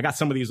around, I got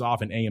some of these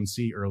off in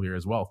AMC earlier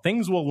as well.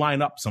 Things will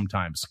line up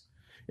sometimes.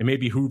 It may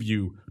behoove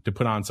you to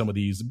put on some of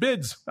these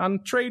bids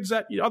on trades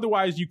that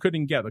otherwise you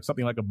couldn't get, like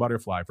something like a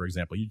butterfly, for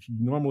example. You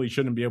normally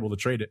shouldn't be able to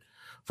trade it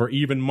for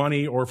even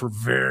money or for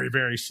very,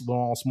 very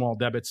small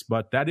debits,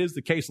 but that is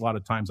the case a lot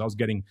of times. I was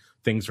getting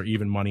things for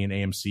even money in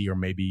AMC or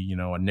maybe,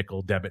 a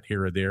nickel debit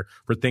here or there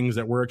for things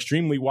that were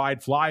extremely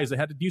wide flies that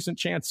had a decent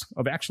chance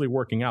of actually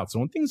working out. So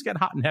when things get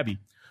hot and heavy,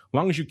 as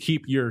long as you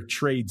keep your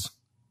trades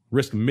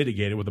risk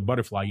mitigated with a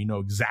butterfly, you know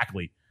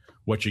exactly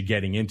what you're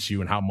getting into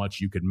and how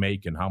much you could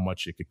make and how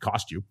much it could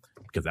cost you,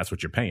 because that's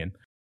what you're paying.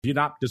 You're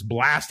not just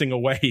blasting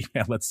away,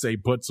 let's say,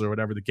 puts or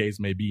whatever the case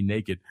may be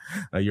naked.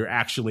 You're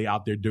actually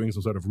out there doing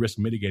some sort of risk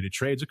mitigated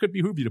trades. It could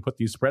behoove you to put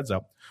these spreads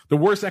out. The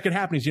worst that could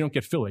happen is you don't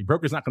get filled. A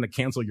broker's not going to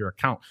cancel your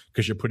account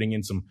because you're putting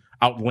in some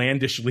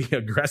outlandishly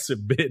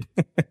aggressive bid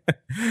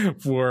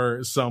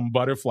for some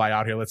butterfly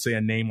out here. Let's say a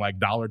name like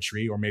Dollar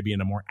Tree or maybe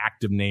in a more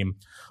active name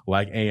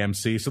like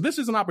AMC. So this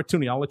is an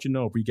opportunity. I'll let you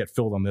know if we get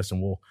filled on this,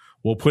 and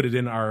we'll put it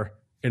in our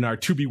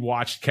to be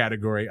watched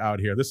category out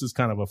here. This is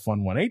kind of a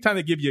fun one. Anytime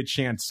they give you a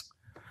chance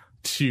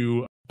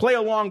to play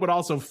along, but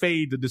also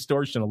fade the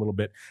distortion a little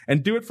bit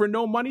and do it for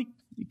no money,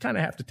 you kind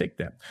of have to take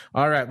that.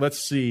 All right, let's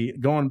see.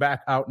 Going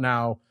back out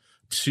now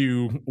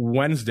to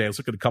Wednesday. Let's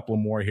look at a couple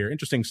more here.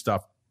 Interesting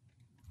stuff.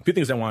 A few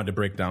things I wanted to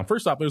break down.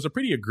 First off, there was a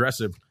pretty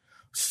aggressive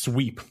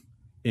sweep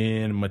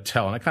in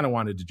Mattel, and I kind of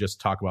wanted to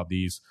just talk about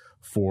these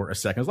for a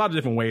second. There's a lot of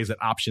different ways that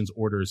options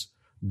orders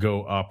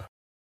go up.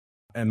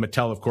 And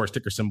Mattel, of course,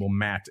 ticker symbol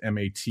MAT,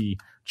 M-A-T,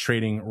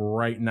 trading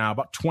right now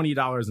about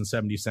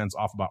 $20.70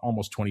 off about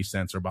almost 20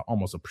 cents or about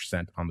almost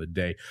 1% on the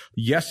day.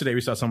 Yesterday, we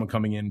saw someone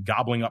coming in,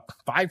 gobbling up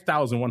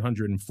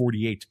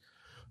 5,148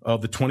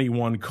 of the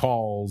 21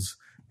 calls,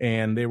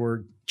 and they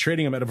were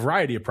trading them at a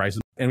variety of prices.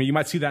 And you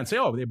might see that and say,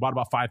 oh, they bought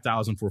about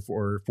 5,000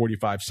 for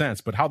 45 cents.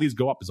 But how these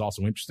go up is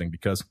also interesting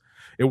because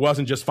it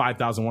wasn't just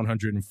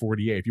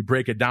 5,148. If you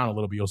break it down a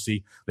little bit, you'll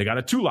see they got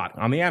a 2-lot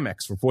on the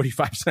Amex for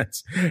 45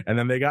 cents. And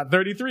then they got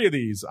 33 of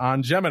these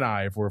on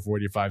Gemini for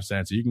 45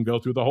 cents. So you can go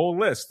through the whole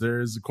list.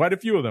 There's quite a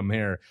few of them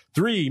here.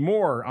 3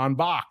 more on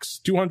Box,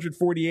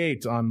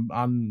 248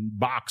 on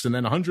Box, and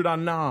then 100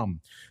 on Nom.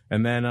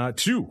 And then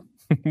 2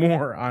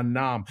 more on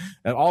Nom.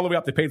 And all the way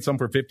up, they paid some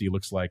for 50,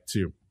 looks like,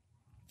 too.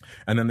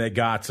 And then they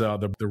got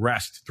the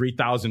rest,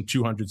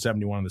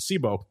 3,271 on the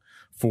SIBO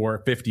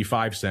for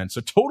 55 cents.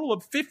 A total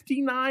of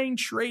 59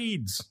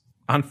 trades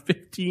on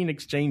 15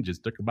 exchanges.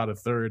 Took about a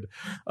third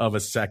of a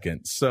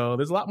second. So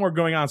there's a lot more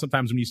going on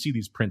sometimes when you see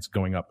these prints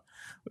going up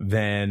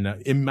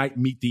than it might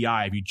meet the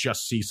eye if you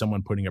just see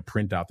someone putting a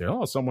print out there.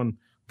 Oh, someone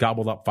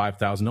gobbled up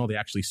 5,000. No, they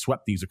actually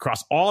swept these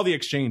across all the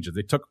exchanges.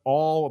 They took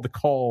all of the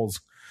calls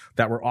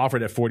that were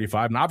offered at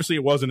 45. And obviously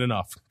it wasn't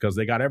enough because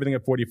they got everything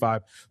at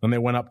 45. Then they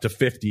went up to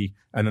 50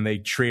 and then they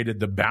traded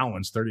the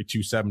balance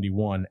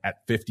 32.71 at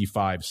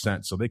 55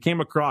 cents. So they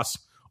came across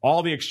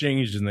all the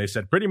exchanges and they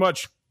said pretty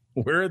much,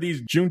 where are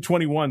these June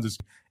 21s is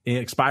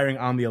expiring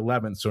on the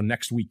 11th. So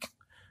next week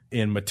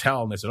in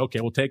Mattel. And they said,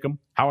 okay, we'll take them.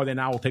 How are they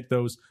now? We'll take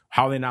those.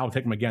 How are they now? We'll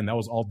take them again. That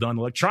was all done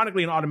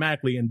electronically and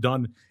automatically and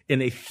done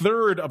in a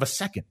third of a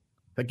second.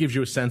 That gives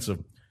you a sense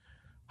of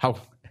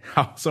how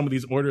how some of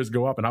these orders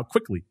go up and how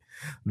quickly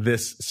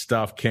this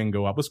stuff can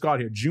go up. Let's go out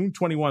here. June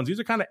 21s. These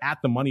are kind of at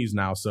the monies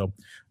now. So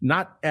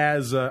not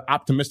as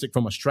optimistic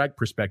from a strike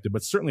perspective,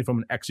 but certainly from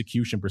an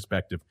execution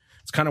perspective.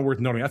 It's kind of worth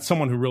noting. That's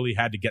someone who really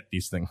had to get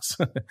these things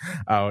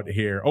out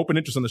here. Open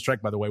interest on the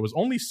strike, by the way, was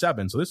only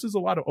 7. So this is a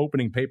lot of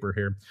opening paper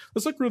here.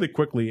 Let's look really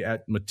quickly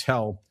at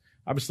Mattel.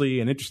 Obviously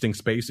an interesting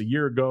space. A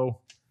year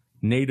ago,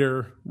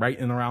 nadir, right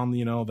in around,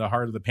 the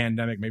heart of the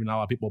pandemic. Maybe not a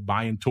lot of people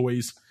buying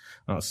toys.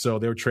 So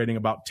they were trading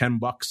about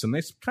 $10, and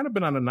they've kind of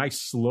been on a nice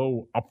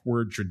slow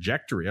upward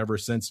trajectory ever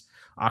since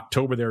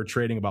October. They were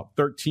trading about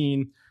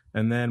 13,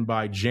 and then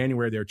by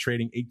January they were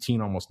trading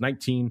 18, almost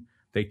 19.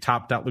 They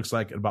topped out, looks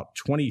like, at about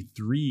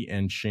 23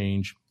 and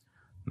change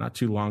not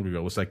too long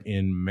ago. Looks like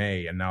in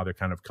May, and now they're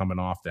kind of coming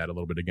off that a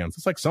little bit again. So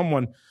it's like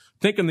someone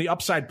thinking the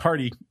upside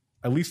party,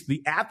 at least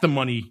the at the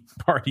money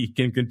party,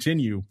 can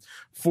continue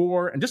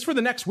and just for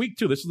the next week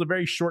too. This is a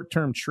very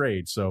short-term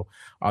trade. So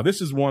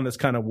this is one that's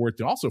kind of worth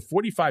it. Also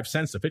 45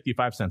 cents to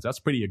 55 cents. That's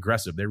pretty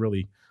aggressive. They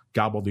really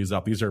gobbled these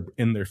up. These are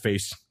in their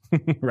face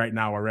right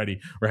now already.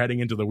 We're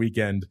heading into the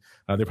weekend.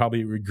 They're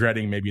probably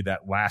regretting maybe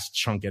that last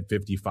chunk at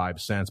 55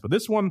 cents. But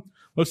this one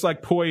looks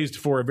like poised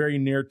for a very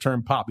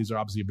near-term pop. These are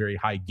obviously a very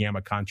high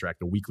gamma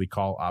contract, a weekly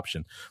call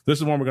option. This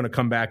is one we're going to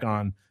come back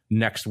on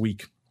next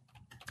week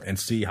and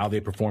see how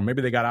they perform.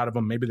 Maybe they got out of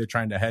them. Maybe they're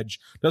trying to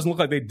hedge. Doesn't look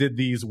like they did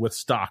these with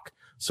stock.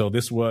 So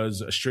this was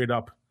a straight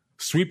up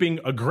sweeping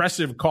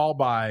aggressive call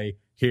buy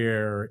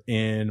here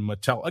in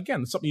Mattel.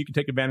 Again, something you can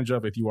take advantage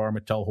of if you are a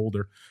Mattel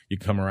holder. You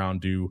can come around,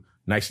 do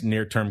nice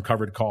near-term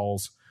covered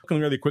calls. Looking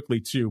really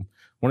quickly too,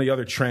 one of the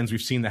other trends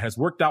we've seen that has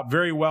worked out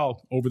very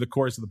well over the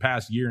course of the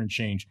past year and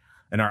change.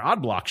 And our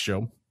Odd Block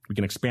show, we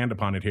can expand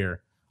upon it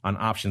here on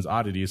Options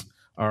Oddities,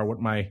 are what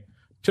my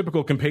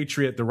typical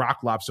compatriot, the Rock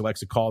Lobster,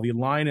 likes to call the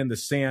line in the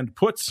sand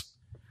puts.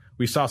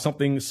 We saw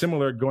something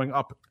similar going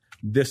up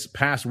this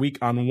past week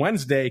on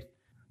Wednesday.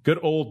 Good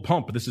old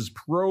pump. This is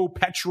Pro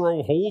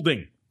Petro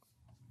Holding.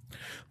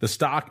 The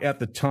stock at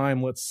the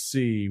time, let's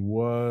see,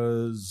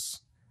 where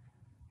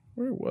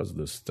was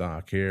the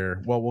stock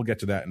here? Well, we'll get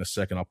to that in a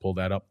second. I'll pull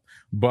that up.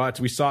 But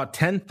we saw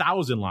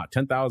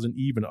 10,000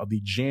 even of the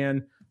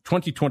Jan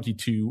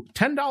 2022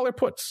 $10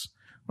 puts.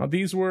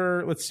 These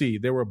were, let's see,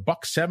 they were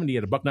 $1.70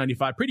 at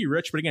 $1.95. Pretty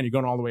rich, but again, you're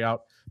going all the way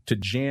out to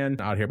Jan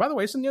out here. By the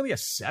way, it's nearly a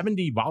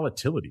 70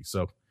 volatility.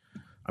 So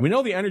we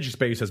know the energy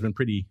space has been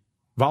pretty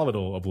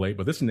volatile of late,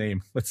 but this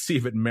name, let's see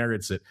if it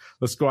merits it.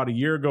 Let's go out. A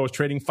year ago, it was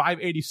trading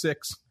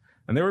 586,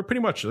 and they were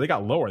pretty much, they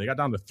got lower. They got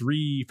down to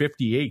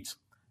 358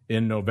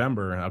 in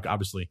November.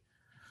 Obviously,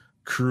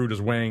 crude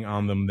is weighing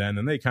on them then,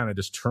 and they kind of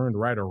just turned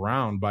right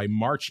around. By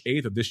March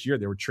 8th of this year,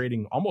 they were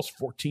trading almost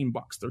 $14,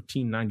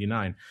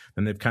 $13.99,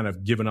 and they've kind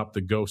of given up the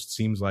ghost,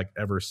 seems like,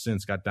 ever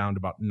since. Got down to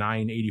about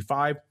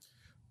 $9.85.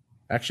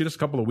 Actually, just a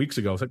couple of weeks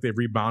ago, it's like they've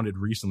rebounded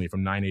recently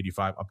from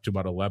 $9.85 up to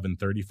about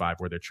 $11.35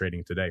 where they're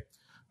trading today.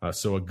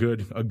 So a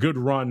good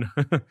run,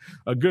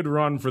 a good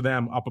run for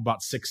them, up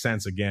about 6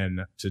 cents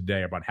again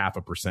today, about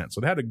 0.5%. So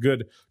they had a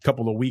good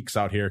couple of weeks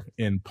out here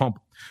in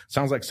pump.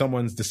 Sounds like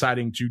someone's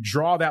deciding to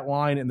draw that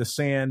line in the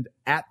sand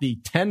at the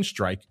 10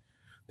 strike.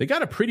 They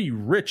got a pretty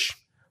rich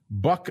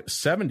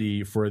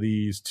 $1.70 for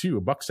these too,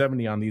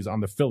 $1.70 on these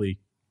on the Philly.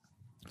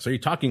 So you're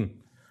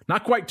talking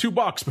not quite $2,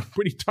 but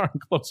pretty darn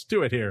close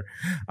to it here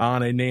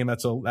on a name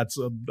that's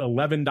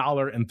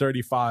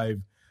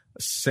 $11.35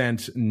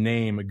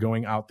 name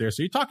going out there.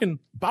 So you're talking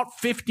about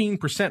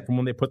 15% from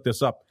when they put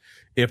this up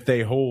if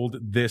they hold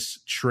this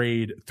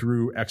trade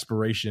through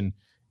expiration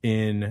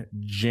in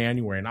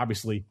January. And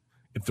obviously,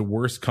 if the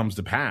worst comes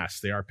to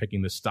pass, they are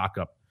picking this stock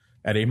up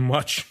at a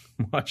much,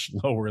 much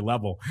lower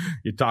level.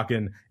 You're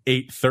talking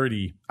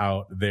 830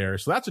 out there.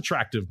 So that's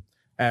attractive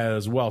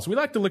as well. So we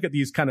like to look at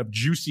these kind of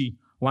juicy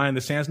line in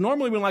the sands.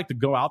 Normally, we don't like to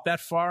go out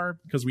that far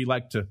because we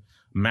like to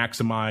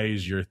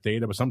maximize your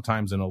theta, but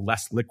sometimes in a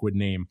less liquid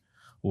name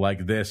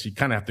like this, you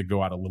kind of have to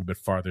go out a little bit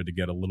farther to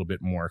get a little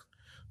bit more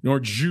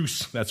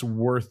juice that's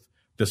worth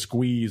the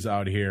squeeze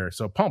out here.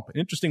 So pump,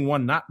 interesting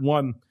one, not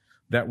one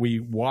that we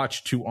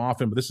watch too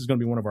often, but this is going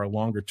to be one of our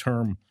longer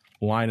term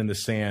line in the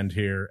sand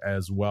here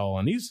as well.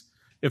 And these,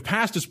 if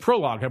past as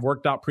prologue, have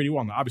worked out pretty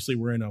well. Now, obviously,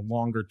 we're in a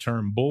longer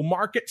term bull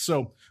market,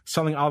 so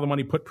selling all the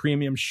money put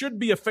premium should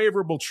be a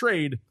favorable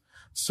trade.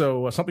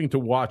 So something to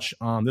watch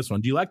on this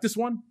one. Do you like this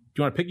one?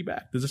 Do you want to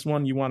piggyback? Is this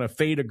one you want to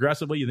fade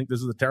aggressively? You think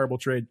this is a terrible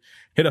trade?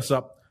 Hit us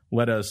up.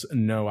 Let us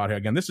know out here.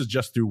 Again, this is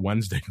just through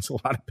Wednesday. It's a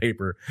lot of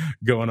paper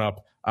going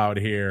up out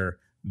here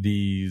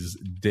these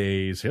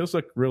days. Here, let's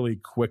look really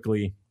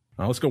quickly.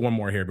 Let's go one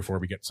more here before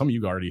we get some of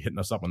you already hitting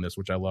us up on this,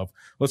 which I love.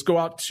 Let's go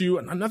out to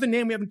another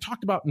name we haven't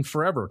talked about in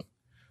forever.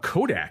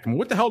 Kodak. I mean,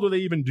 what the hell do they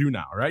even do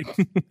now, right?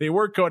 They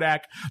were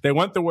Kodak. They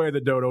went the way of the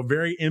dodo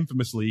very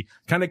infamously,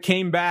 kind of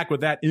came back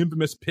with that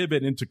infamous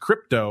pivot into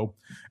crypto.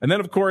 And then,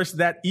 of course,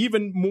 that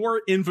even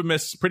more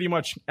infamous, pretty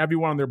much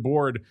everyone on their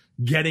board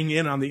getting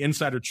in on the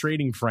insider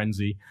trading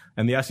frenzy.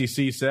 And the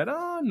SEC said,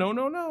 oh,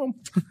 no.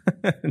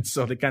 And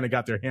so they kind of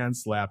got their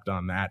hands slapped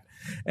on that.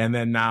 And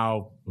then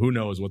now, who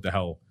knows what the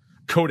hell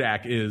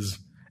Kodak is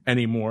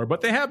anymore,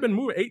 but they have been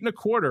moving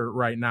 8.25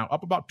 right now,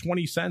 up about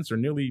 20 cents or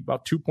nearly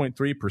about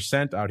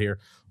 2.3% out here.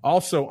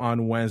 Also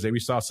on Wednesday, we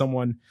saw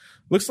someone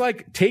looks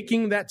like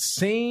taking that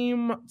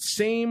same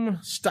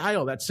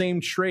style, that same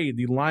trade,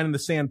 the line in the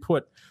sand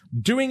put,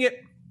 doing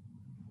it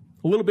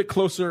a little bit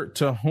closer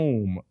to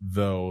home,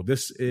 though.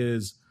 This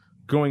is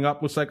going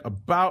up, looks like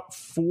about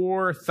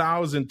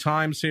 4,000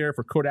 times here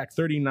for Kodak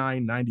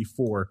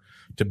 39.94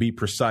 to be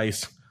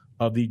precise,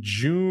 of the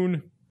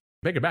June.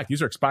 Take it back.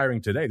 These are expiring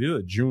today. These are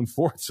the June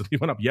 4th. So they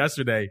went up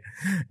yesterday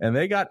and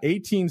they got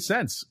 18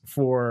 cents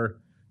for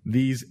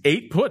these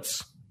 8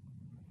 puts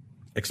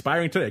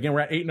expiring today. Again,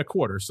 we're at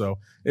 8.25. So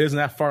it isn't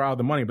that far out of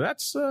the money, but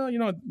that's,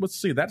 let's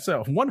see. That's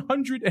a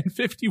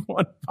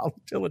 151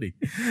 volatility.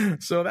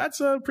 So that's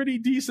a pretty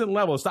decent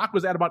level. The stock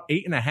was at about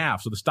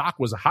 8.5. So the stock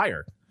was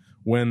higher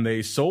when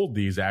they sold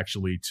these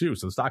actually too.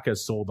 So the stock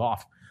has sold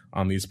off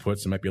on these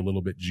puts. It might be a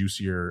little bit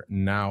juicier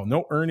now.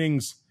 No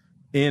earnings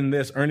in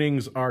this.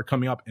 Earnings are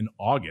coming up in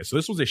August. So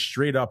this was a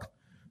straight up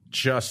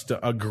just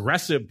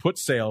aggressive put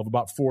sale of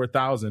about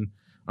 4,000.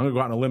 I'm going to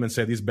go out on a limb and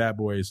say these bad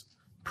boys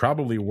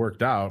probably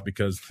worked out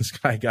because this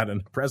guy got an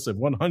impressive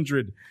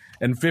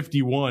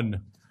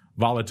 151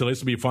 volatility.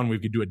 This will be fun. We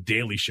could do a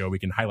daily show. We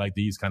can highlight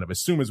these kind of as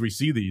soon as we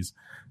see these,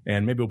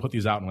 and maybe we'll put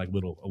these out in like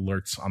little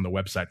alerts on the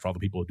website for all the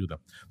people who do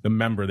the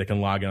member. They can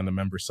log in on the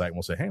member site and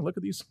we'll say, hey, look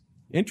at these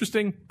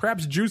interesting,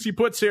 perhaps juicy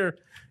puts here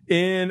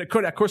in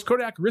Kodak. Of course,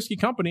 Kodak, risky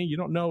company. You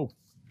don't know.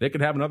 They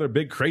could have another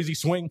big crazy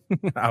swing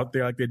out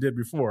there like they did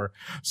before.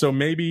 So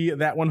maybe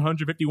that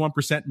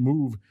 151%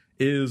 move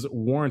is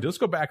warranted. Let's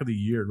go back to the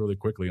year really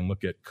quickly and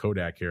look at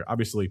Kodak here.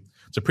 Obviously,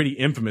 it's a pretty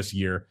infamous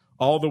year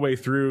all the way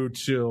through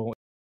till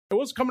it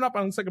was coming up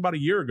on, it's like about a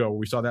year ago where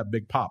we saw that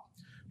big pop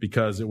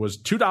because it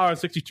was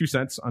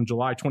 $2.62 on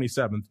July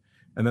 27th.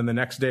 And then the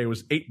next day it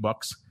was $8.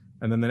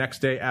 And then the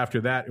next day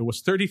after that, it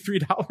was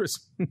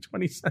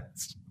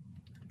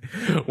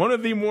 $33.20. One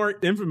of the more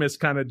infamous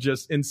kind of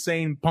just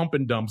insane pump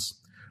and dumps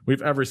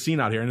we've ever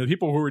seen out here. And the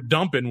people who were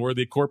dumping were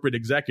the corporate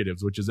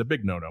executives, which is a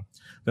big no-no.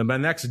 Then the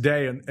next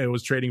day, it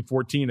was trading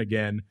 14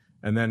 again,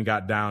 and then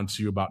got down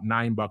to about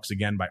 $9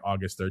 again by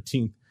August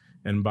 13th.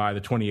 And by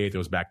the 28th, it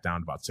was back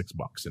down to about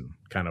 $6. And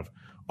kind of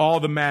all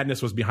the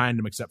madness was behind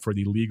him except for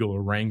the legal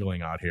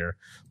wrangling out here.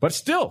 But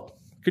still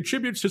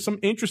contributes to some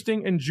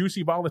interesting and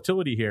juicy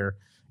volatility here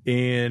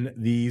in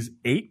these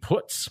 8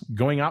 puts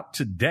going out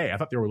today. I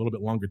thought they were a little bit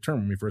longer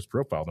term when we first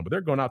profiled them, but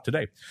they're going out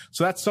today.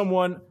 So that's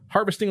someone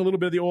harvesting a little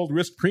bit of the old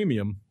risk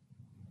premium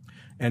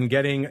and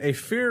getting a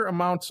fair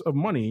amount of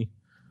money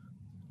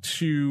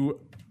to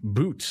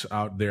boot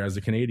out there, as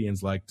the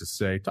Canadians like to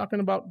say.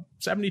 Talking about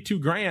 72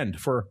 grand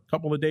for a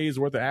couple of days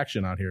worth of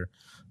action out here.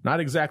 Not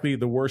exactly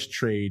the worst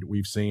trade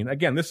we've seen.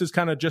 Again, this is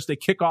kind of just a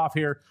kickoff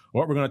here.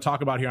 What we're going to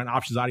talk about here on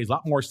Options Oddities. A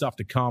lot more stuff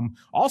to come.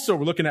 Also,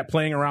 we're looking at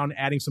playing around,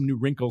 adding some new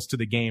wrinkles to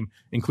the game,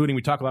 including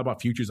we talk a lot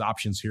about futures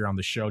options here on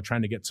the show,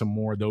 trying to get some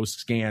more of those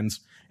scans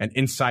and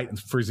insight.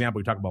 For example,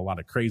 we talk about a lot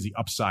of crazy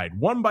upside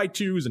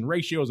 1x2s and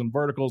ratios and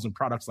verticals and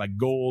products like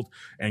gold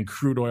and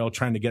crude oil,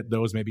 trying to get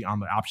those maybe on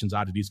the Options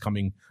Oddities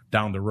coming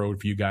down the road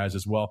for you guys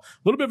as well. A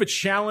little bit of a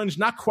challenge,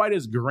 not quite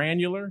as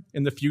granular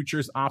in the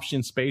futures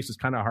option space. It's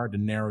kind of hard to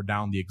narrow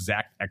down the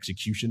exact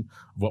execution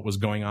of what was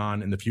going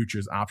on in the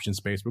futures option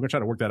space. We're going to try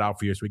to work that out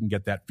for you so we can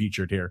get that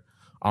featured here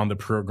on the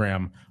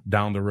program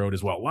down the road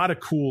as well. A lot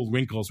of cool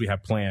wrinkles we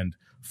have planned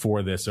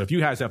for this. So if you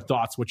guys have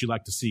thoughts, what you'd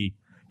like to see,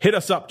 hit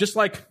us up, just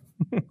like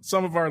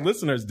some of our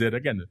listeners did.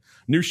 Again,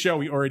 new show,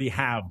 we already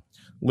have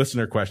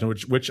listener question,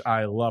 which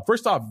I love.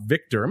 First off,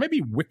 Victor, or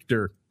maybe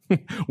Wichter.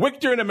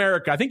 Wichter in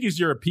America. I think he's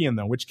European,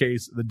 though, in which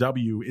case the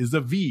W is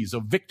the V. So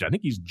Victor, I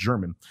think he's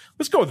German.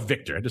 Let's go with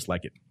Victor. I just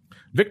like it.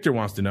 Victor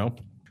wants to know,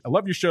 I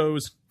love your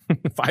shows.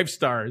 5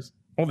 stars.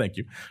 Well, thank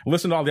you.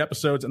 Listen to all the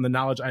episodes, and the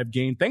knowledge I've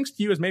gained thanks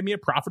to you has made me a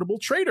profitable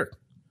trader.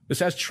 This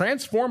has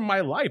transformed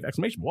my life!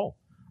 Exclamation. Whoa.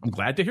 I'm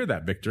glad to hear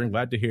that, Victor. I'm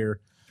glad to hear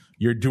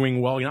you're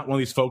doing well. You're not one of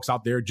these folks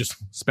out there just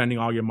spending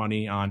all your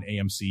money on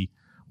AMC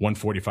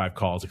 145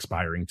 calls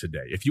expiring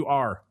today. If you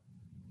are,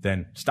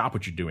 then stop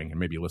what you're doing and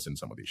maybe listen to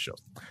some of these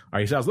shows. All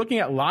right, so I was looking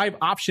at live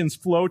options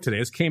flow today.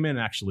 This came in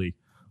actually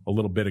a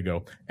little bit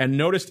ago and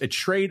noticed a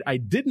trade I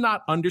did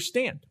not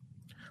understand.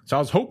 So I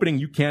was hoping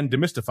you can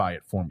demystify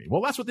it for me.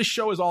 Well, that's what this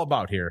show is all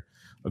about here,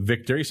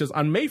 Victor. He says,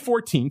 on May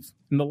 14th,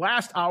 in the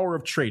last hour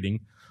of trading,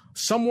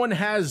 someone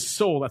has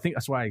sold, I think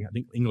that's why I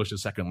think English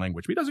is second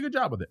language, but he does a good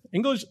job with it.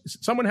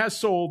 Someone has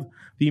sold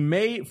the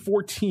May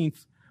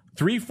 14th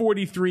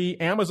 343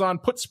 Amazon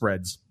put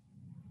spreads.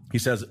 He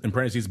says, in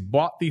parentheses,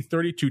 bought the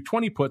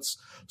 3220 puts,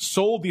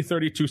 sold the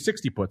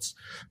 3260 puts,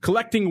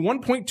 collecting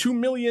 $1.2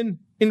 million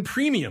in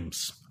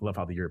premiums. I love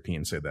how the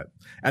Europeans say that.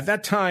 At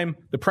that time,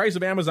 the price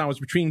of Amazon was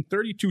between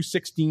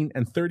 $32.16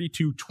 and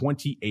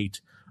 $32.28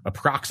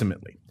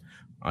 approximately.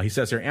 He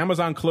says here,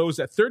 Amazon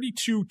closed at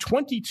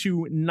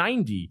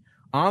 $32.22.90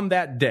 on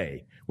that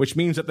day, which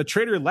means that the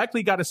trader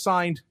likely got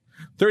assigned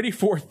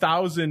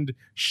 34,000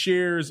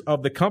 shares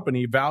of the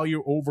company,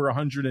 value over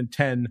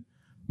 110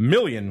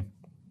 million.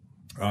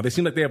 They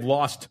seem like they have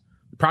lost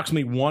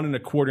approximately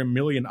 $1.25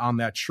 million on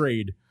that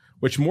trade,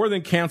 which more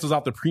than cancels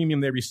out the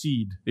premium they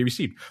received.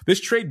 This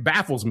trade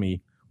baffles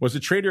me. Was the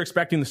trader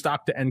expecting the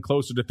stock to end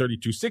closer to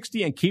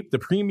 32.60 and keep the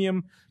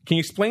premium? Can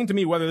you explain to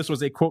me whether this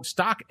was a, quote,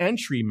 stock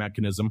entry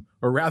mechanism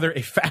or rather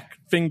a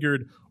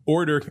fat-fingered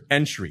order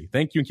entry?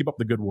 Thank you and keep up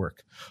the good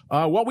work.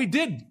 Well, we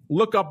did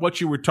look up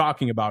what you were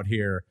talking about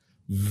here,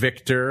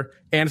 Victor,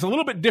 and it's a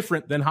little bit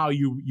different than how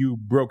you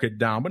broke it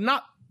down, but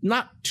not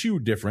too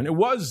different.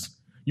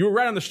 You were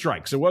right on the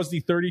strikes. It was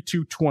the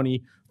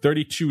 32.20,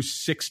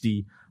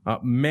 32.60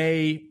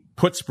 May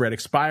put spread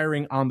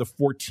expiring on the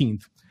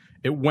 14th.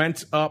 It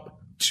went up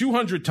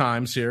 200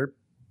 times here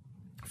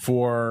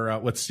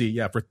for for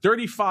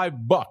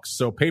 $35.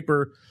 So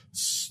paper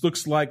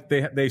looks like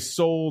they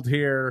sold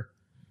here.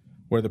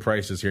 Where are the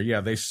prices here?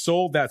 Yeah, they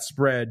sold that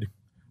spread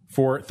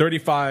for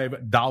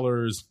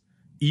 $35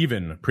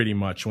 even, pretty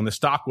much, when the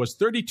stock was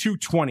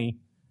 $32.20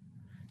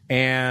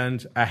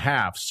 and a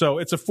half. So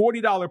it's a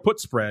 $40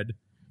 put spread.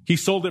 He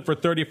sold it for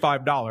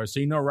 $35. So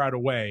you know right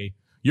away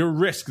your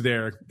risk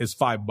there is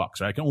 $5.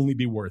 Right? It can only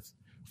be worth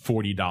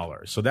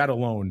 $40. So that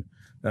alone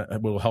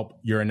will help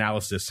your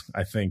analysis,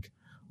 I think,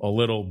 a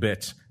little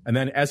bit. And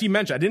then, as he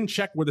mentioned, I didn't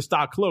check where the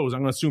stock closed.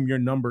 I'm going to assume your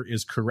number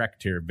is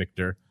correct here,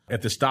 Victor.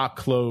 If the stock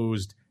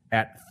closed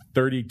at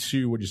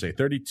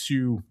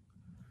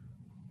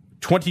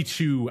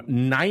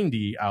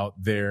 22.90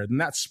 out there, then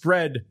that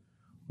spread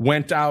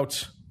went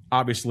out,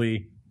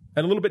 obviously,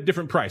 at a little bit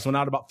different price. Went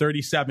out about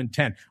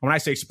 37.10. When I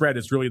say spread,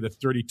 it's really the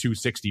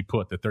 32.60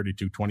 put. The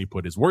 32.20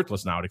 put is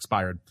worthless now. It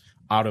expired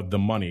out of the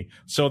money.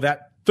 So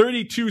that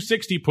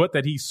 32.60 put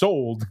that he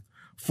sold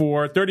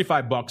for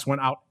 $35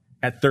 went out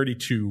at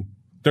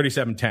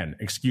 37.10.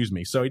 Excuse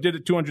me. So he did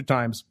it 200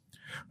 times.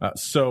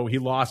 So he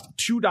lost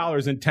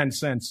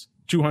 $2.10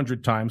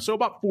 200 times. So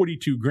about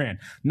 42 grand.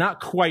 Not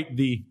quite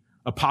the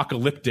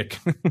apocalyptic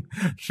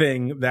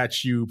thing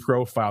that you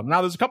profiled.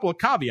 Now, there's a couple of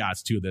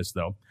caveats to this,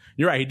 though.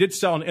 You're right. He did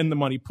sell an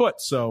in-the-money put,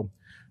 so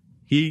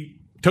he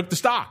took the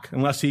stock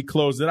unless he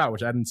closed it out,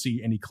 which I didn't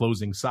see any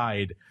closing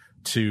side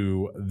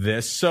to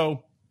this.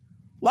 So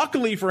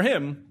luckily for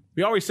him,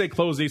 we always say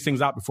close these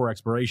things out before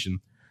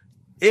expiration.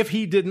 If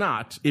he did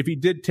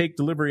take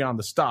delivery on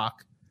the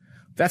stock,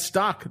 that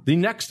stock the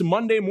next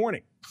Monday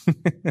morning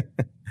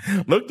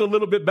looked a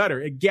little bit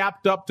better. It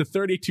gapped up to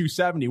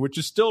 32.70, which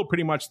is still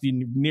pretty much the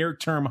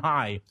near-term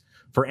high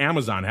for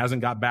Amazon. It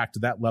hasn't got back to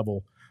that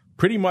level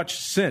pretty much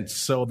since.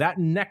 So that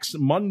next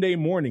Monday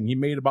morning, he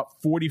made about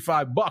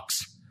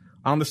 $45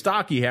 on the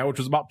stock he had, which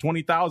was about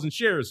 20,000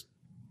 shares.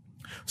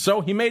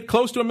 So he made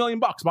close to $1 million,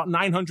 about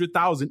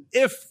 900,000,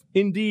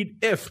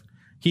 if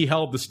he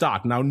held the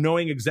stock. Now,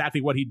 knowing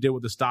exactly what he did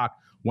with the stock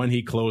when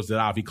he closed it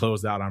out, if he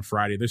closed it out on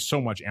Friday, there's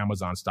so much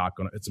Amazon stock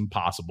on it, it's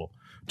impossible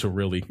to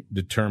really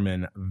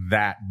determine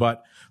that.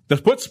 But the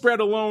put spread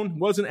alone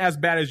wasn't as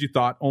bad as you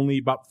thought, only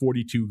about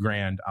 42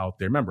 grand out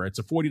there. Remember, it's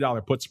a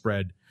 $40 put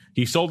spread.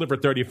 He sold it for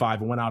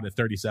 35 and went out at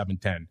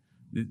 37.10.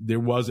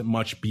 There wasn't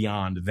much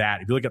beyond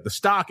that. If you look at the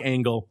stock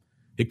angle,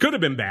 it could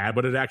have been bad,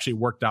 but it actually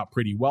worked out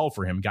pretty well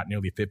for him. Got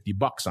nearly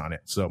 $50 on it.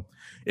 So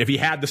if he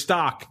had the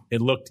stock, it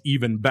looked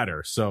even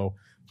better. So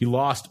he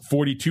lost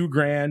 42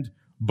 grand,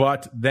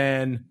 but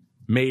then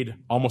made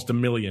almost $1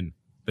 million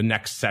the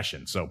next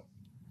session. So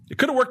it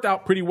could have worked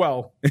out pretty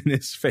well in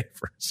his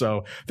favor.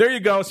 So there you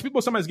go. So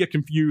people sometimes get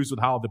confused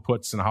with how the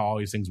puts and how all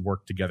these things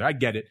work together. I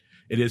get it.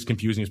 It is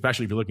confusing,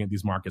 especially if you're looking at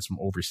these markets from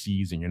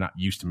overseas and you're not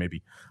used to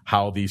maybe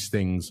how these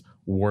things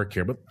work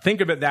here. But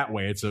think of it that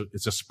way. It's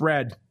a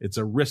spread. It's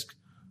a risk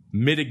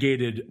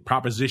mitigated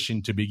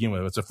proposition to begin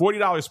with. It's a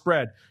 $40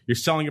 spread. You're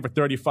selling it for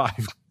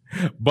 $35.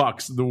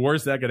 The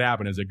worst that could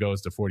happen is it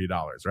goes to $40,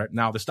 right?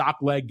 Now the stock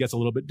leg gets a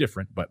little bit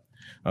different, but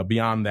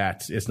beyond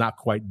that, it's not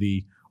quite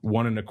the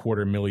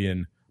 $1.25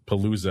 million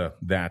palooza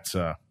that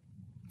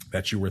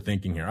you were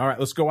thinking here. All right,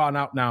 let's go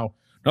out now.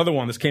 Another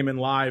one. This came in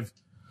live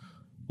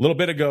a little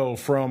bit ago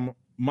from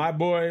my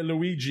boy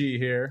Luigi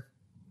here.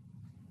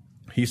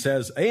 He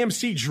says,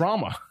 AMC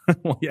drama.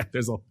 Well, yeah,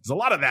 there's a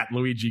lot of that,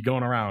 Luigi,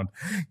 going around.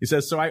 He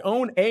says, so I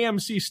own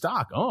AMC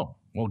stock. Oh,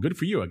 well, good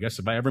for you. I guess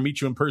if I ever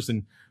meet you in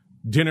person,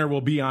 dinner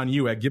will be on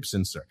you at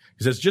Gibson, sir.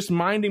 He says, just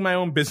minding my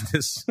own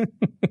business.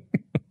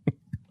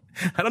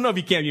 I don't know if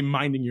you can't be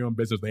minding your own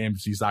business with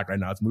AMC stock right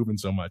now. It's moving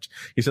so much.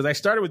 He says, I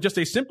started with just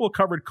a simple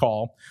covered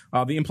call.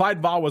 The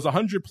implied vol was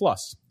 100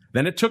 plus.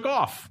 Then it took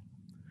off.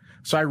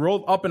 So I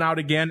rolled up and out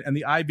again, and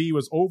the IB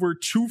was over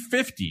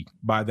 250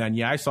 by then.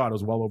 Yeah, I saw it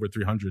was well over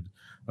 300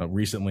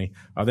 recently.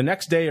 The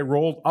next day, it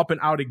rolled up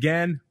and out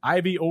again.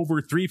 IB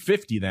over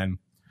 350 then.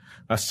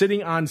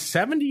 Sitting on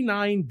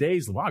 79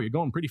 days. Wow, you're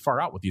going pretty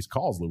far out with these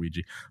calls,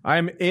 Luigi.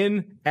 I'm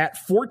in at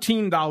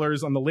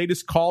 $14 on the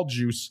latest call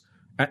juice,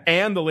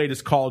 and the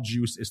latest call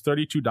juice is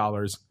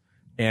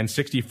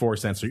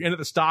 $32.64. So you're into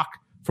the stock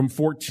from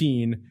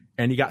 14,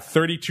 and you got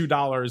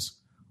 $32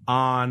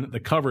 on the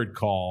covered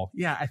call.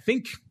 Yeah, I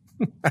think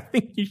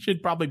you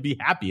should probably be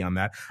happy on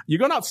that. You're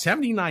going out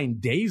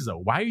 79 days, though.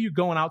 Why are you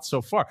going out so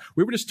far?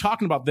 We were just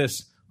talking about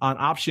this on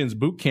Options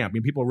Bootcamp. I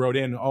mean, people wrote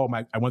in,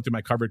 I went through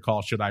my covered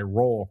call. Should I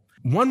roll?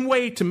 One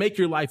way to make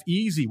your life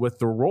easy with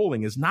the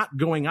rolling is not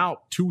going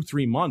out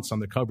 2-3 months on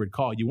the covered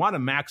call. You want to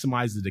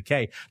maximize the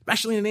decay,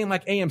 especially in a name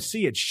like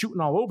AMC. It's shooting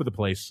all over the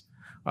place.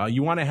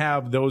 You want to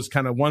have those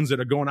kind of ones that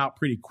are going out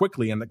pretty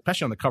quickly, and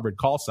especially on the covered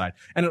call side.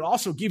 And it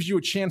also gives you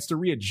a chance to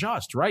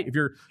readjust, right?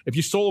 If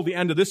you sold the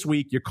end of this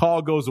week, your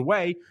call goes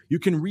away, you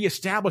can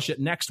reestablish it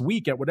next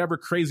week at whatever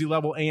crazy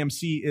level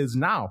AMC is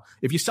now.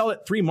 If you sell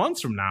it 3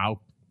 months from now,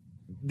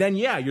 then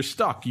yeah, you're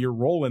stuck. You're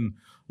rolling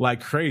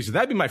like crazy.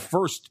 That'd be my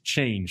first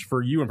change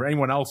for you and for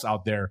anyone else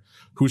out there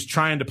who's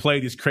trying to play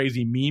this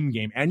crazy meme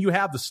game. And you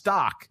have the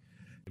stock.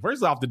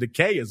 First off, the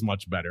decay is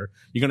much better.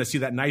 You're going to see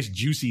that nice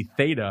juicy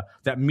theta.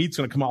 That meat's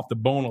going to come off the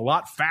bone a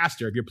lot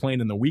faster if you're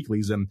playing in the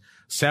weeklies and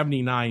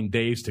 79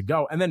 days to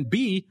go. And then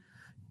B,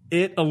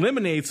 it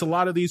eliminates a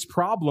lot of these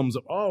problems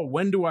of, oh,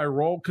 when do I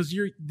roll? Because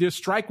the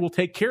strike will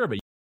take care of it.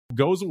 It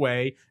goes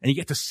away and you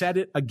get to set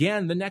it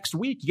again the next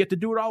week. You get to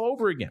do it all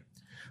over again.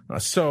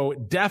 So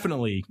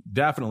definitely,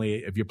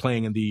 if you're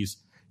playing in these,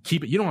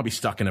 keep it. You don't want to be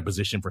stuck in a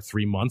position for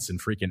 3 months in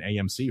freaking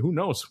AMC. Who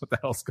knows what the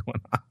hell's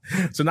going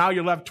on? So now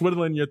you're left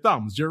twiddling your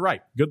thumbs. You're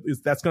right. Good.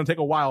 That's going to take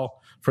a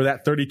while for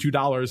that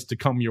 $32 to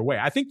come your way.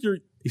 I think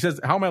he says,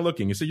 how am I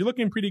looking? He said, you're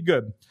looking pretty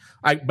good.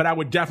 But I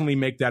would definitely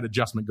make that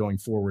adjustment going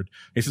forward.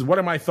 He says, what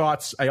are my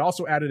thoughts? I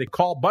also added a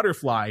call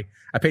butterfly.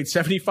 I paid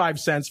 75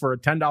 cents for a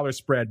 $10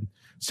 spread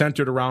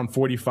centered around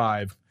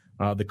 45.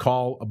 The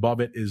call above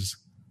it is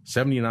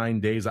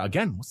 79 days.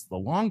 Again, what's the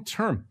long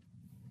term?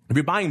 If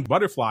you're buying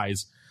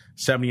butterflies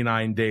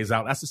 79 days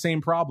out, that's the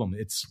same problem.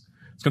 It's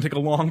going to take a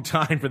long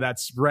time for that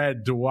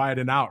spread to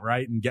widen out,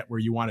 right? And get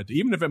where you want it to,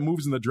 even if it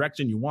moves in the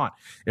direction you want.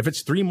 If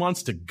it's 3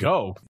 months to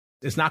go,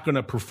 it's not going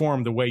to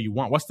perform the way you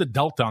want. What's the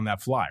delta on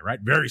that fly, right?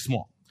 Very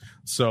small.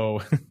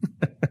 So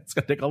it's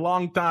going to take a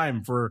long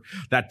time for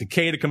that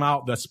decay to come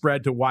out, the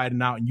spread to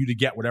widen out, and you to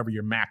get whatever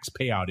your max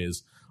payout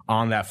is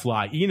on that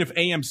fly. Even if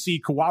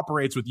AMC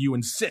cooperates with you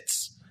and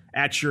sits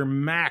at your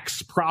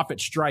max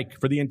profit strike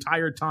for the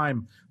entire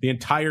time, the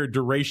entire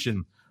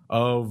duration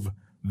of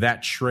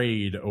that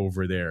trade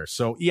over there.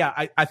 So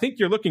yeah, I think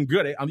you're looking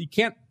good. You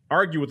can't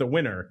argue with a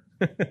winner.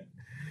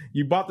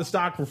 You bought the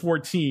stock for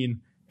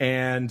 14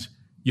 and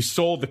you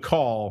sold the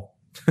call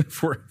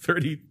for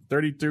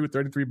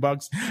 33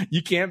 bucks.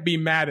 You can't be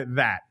mad at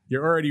that.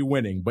 You're already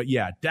winning. But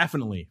yeah,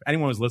 definitely, if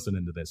anyone who's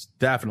listening to this,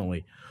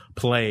 definitely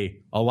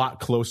play a lot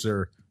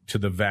closer to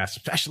the vest,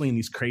 especially in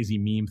these crazy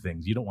meme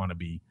things. You don't want to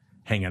be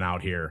hanging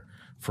out here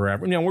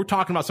forever. You know, we're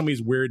talking about some of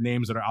these weird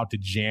names that are out to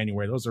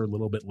January. Those are a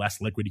little bit less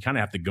liquid. You kind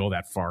of have to go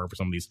that far for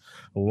some of these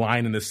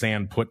line in the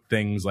sand put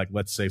things, like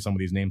let's say some of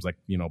these names like,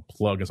 you know,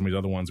 Plug and some of these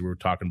other ones we were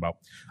talking about.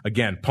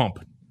 Again, Pump,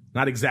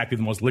 not exactly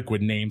the most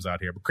liquid names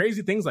out here, but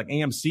crazy things like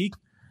AMC.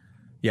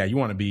 Yeah, you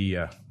want to be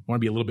a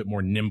little bit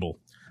more nimble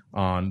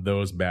on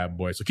those bad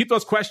boys. So keep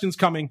those questions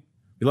coming.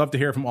 We love to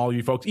hear from all of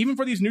you folks, even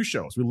for these new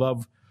shows. We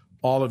love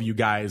all of you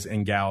guys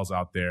and gals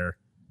out there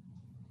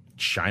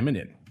chiming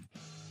in.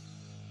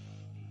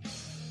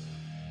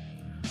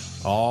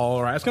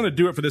 All right, that's going to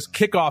do it for this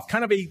kickoff.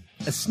 Kind of a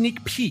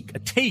sneak peek, a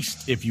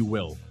taste, if you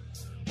will,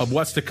 of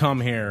what's to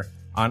come here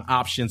on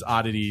Options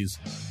Oddities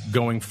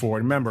going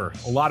forward. Remember,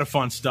 a lot of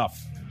fun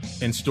stuff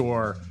in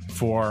store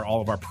for all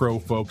of our pro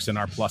folks and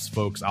our plus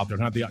folks out there.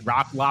 We're going to have the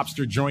Rock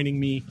Lobster joining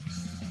me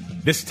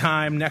this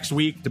time next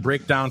week to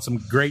break down some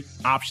great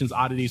Options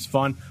Oddities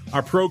fun.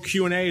 Our pro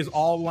Q&A is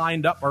all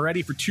lined up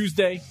already for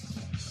Tuesday.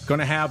 Going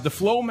to have the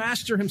Flow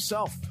Master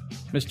himself,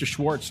 Mr.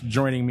 Schwartz,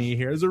 joining me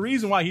here. There's a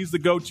reason why he's the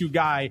go-to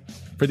guy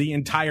for the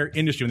entire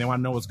industry when they want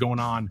to know what's going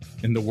on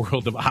in the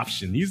world of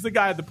option. He's the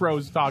guy the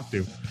pros talk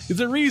to. There's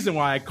a reason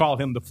why I call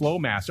him the Flow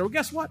Master. Well,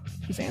 guess what?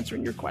 He's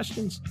answering your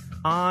questions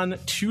on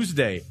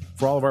Tuesday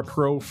for all of our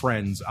pro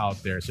friends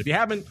out there. So if you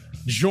haven't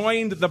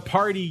joined the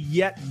party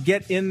yet,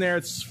 get in there.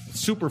 It's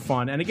super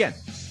fun. And again,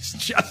 it's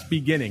just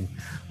beginning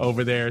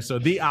over there. So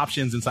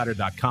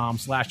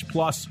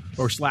theoptionsinsider.com/plus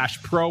or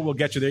 /pro will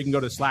get you there. You can go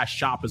to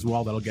 /shop as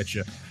well. That'll get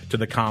you to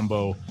the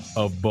combo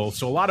of both.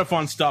 So a lot of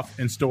fun stuff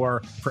in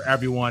store for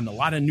everyone. A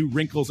lot of new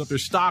wrinkles. If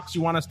there's stocks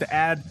you want us to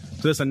add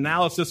to this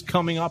analysis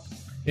coming up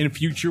in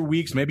future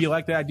weeks, maybe you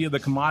like the idea of the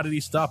commodity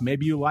stuff.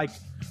 Maybe you like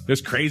this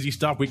crazy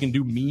stuff. We can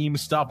do meme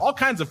stuff. All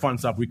kinds of fun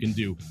stuff we can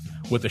do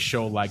with a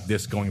show like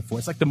this going forward.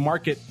 It's like the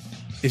market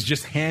is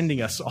just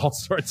handing us all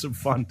sorts of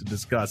fun to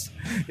discuss.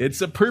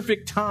 It's a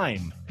perfect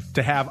time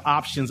to have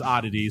Options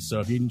Oddities.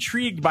 So if you're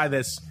intrigued by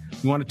this,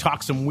 you want to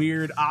talk some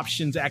weird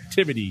options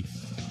activity,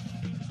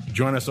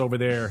 join us over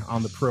there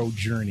on the pro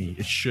journey.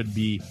 It should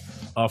be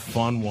a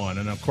fun one.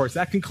 And of course,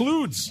 that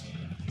concludes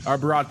our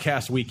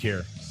broadcast week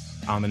here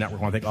on the network.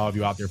 I want to thank all of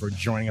you out there for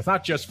joining us,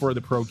 not just for the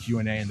pro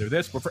Q&A and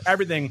this, but for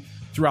everything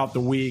throughout the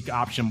week.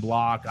 Option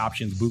Block,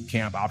 Options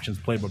Bootcamp, Options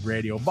Playbook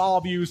Radio, Vol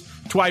Views,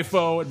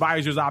 TWIFO,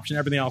 Advisors Option,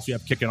 everything else we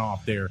have kicking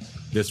off there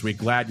this week.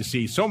 Glad to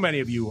see so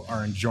many of you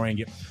are enjoying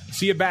it.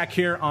 See you back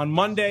here on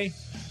Monday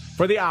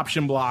for the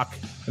Option Block,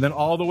 and then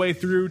all the way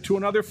through to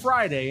another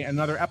Friday,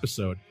 another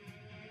episode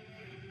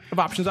of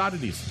Options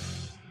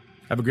Oddities.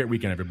 Have a great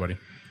weekend, everybody.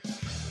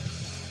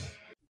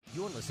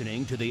 You're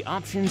listening to the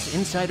Options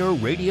Insider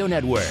Radio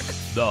Network,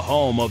 the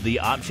home of the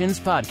Options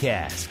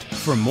Podcast.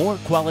 For more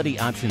quality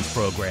options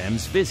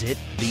programs, visit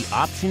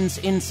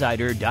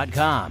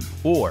theoptionsinsider.com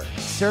or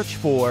search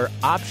for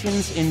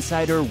Options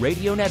Insider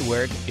Radio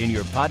Network in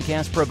your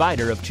podcast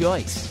provider of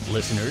choice.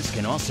 Listeners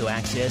can also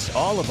access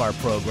all of our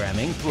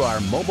programming through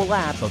our mobile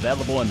app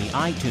available in the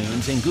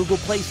iTunes and Google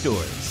Play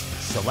stores.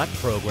 Select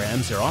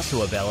programs are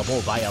also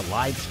available via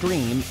live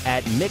stream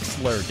at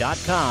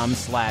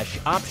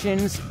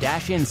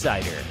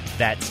mixlr.com/options-insider.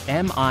 That's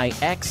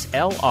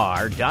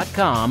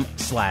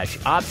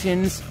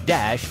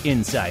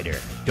mixlr.com/options-insider.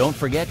 Don't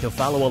forget to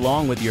follow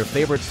along with your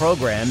favorite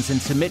programs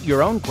and submit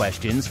your own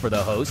questions for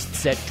the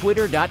hosts at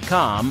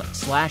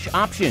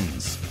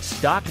twitter.com/options,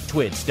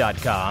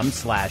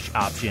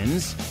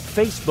 stocktwits.com/options,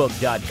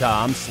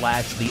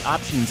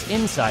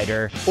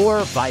 facebook.com/theoptionsinsider,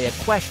 or via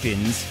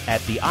questions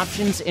at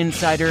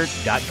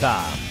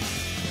theoptionsinsider.com.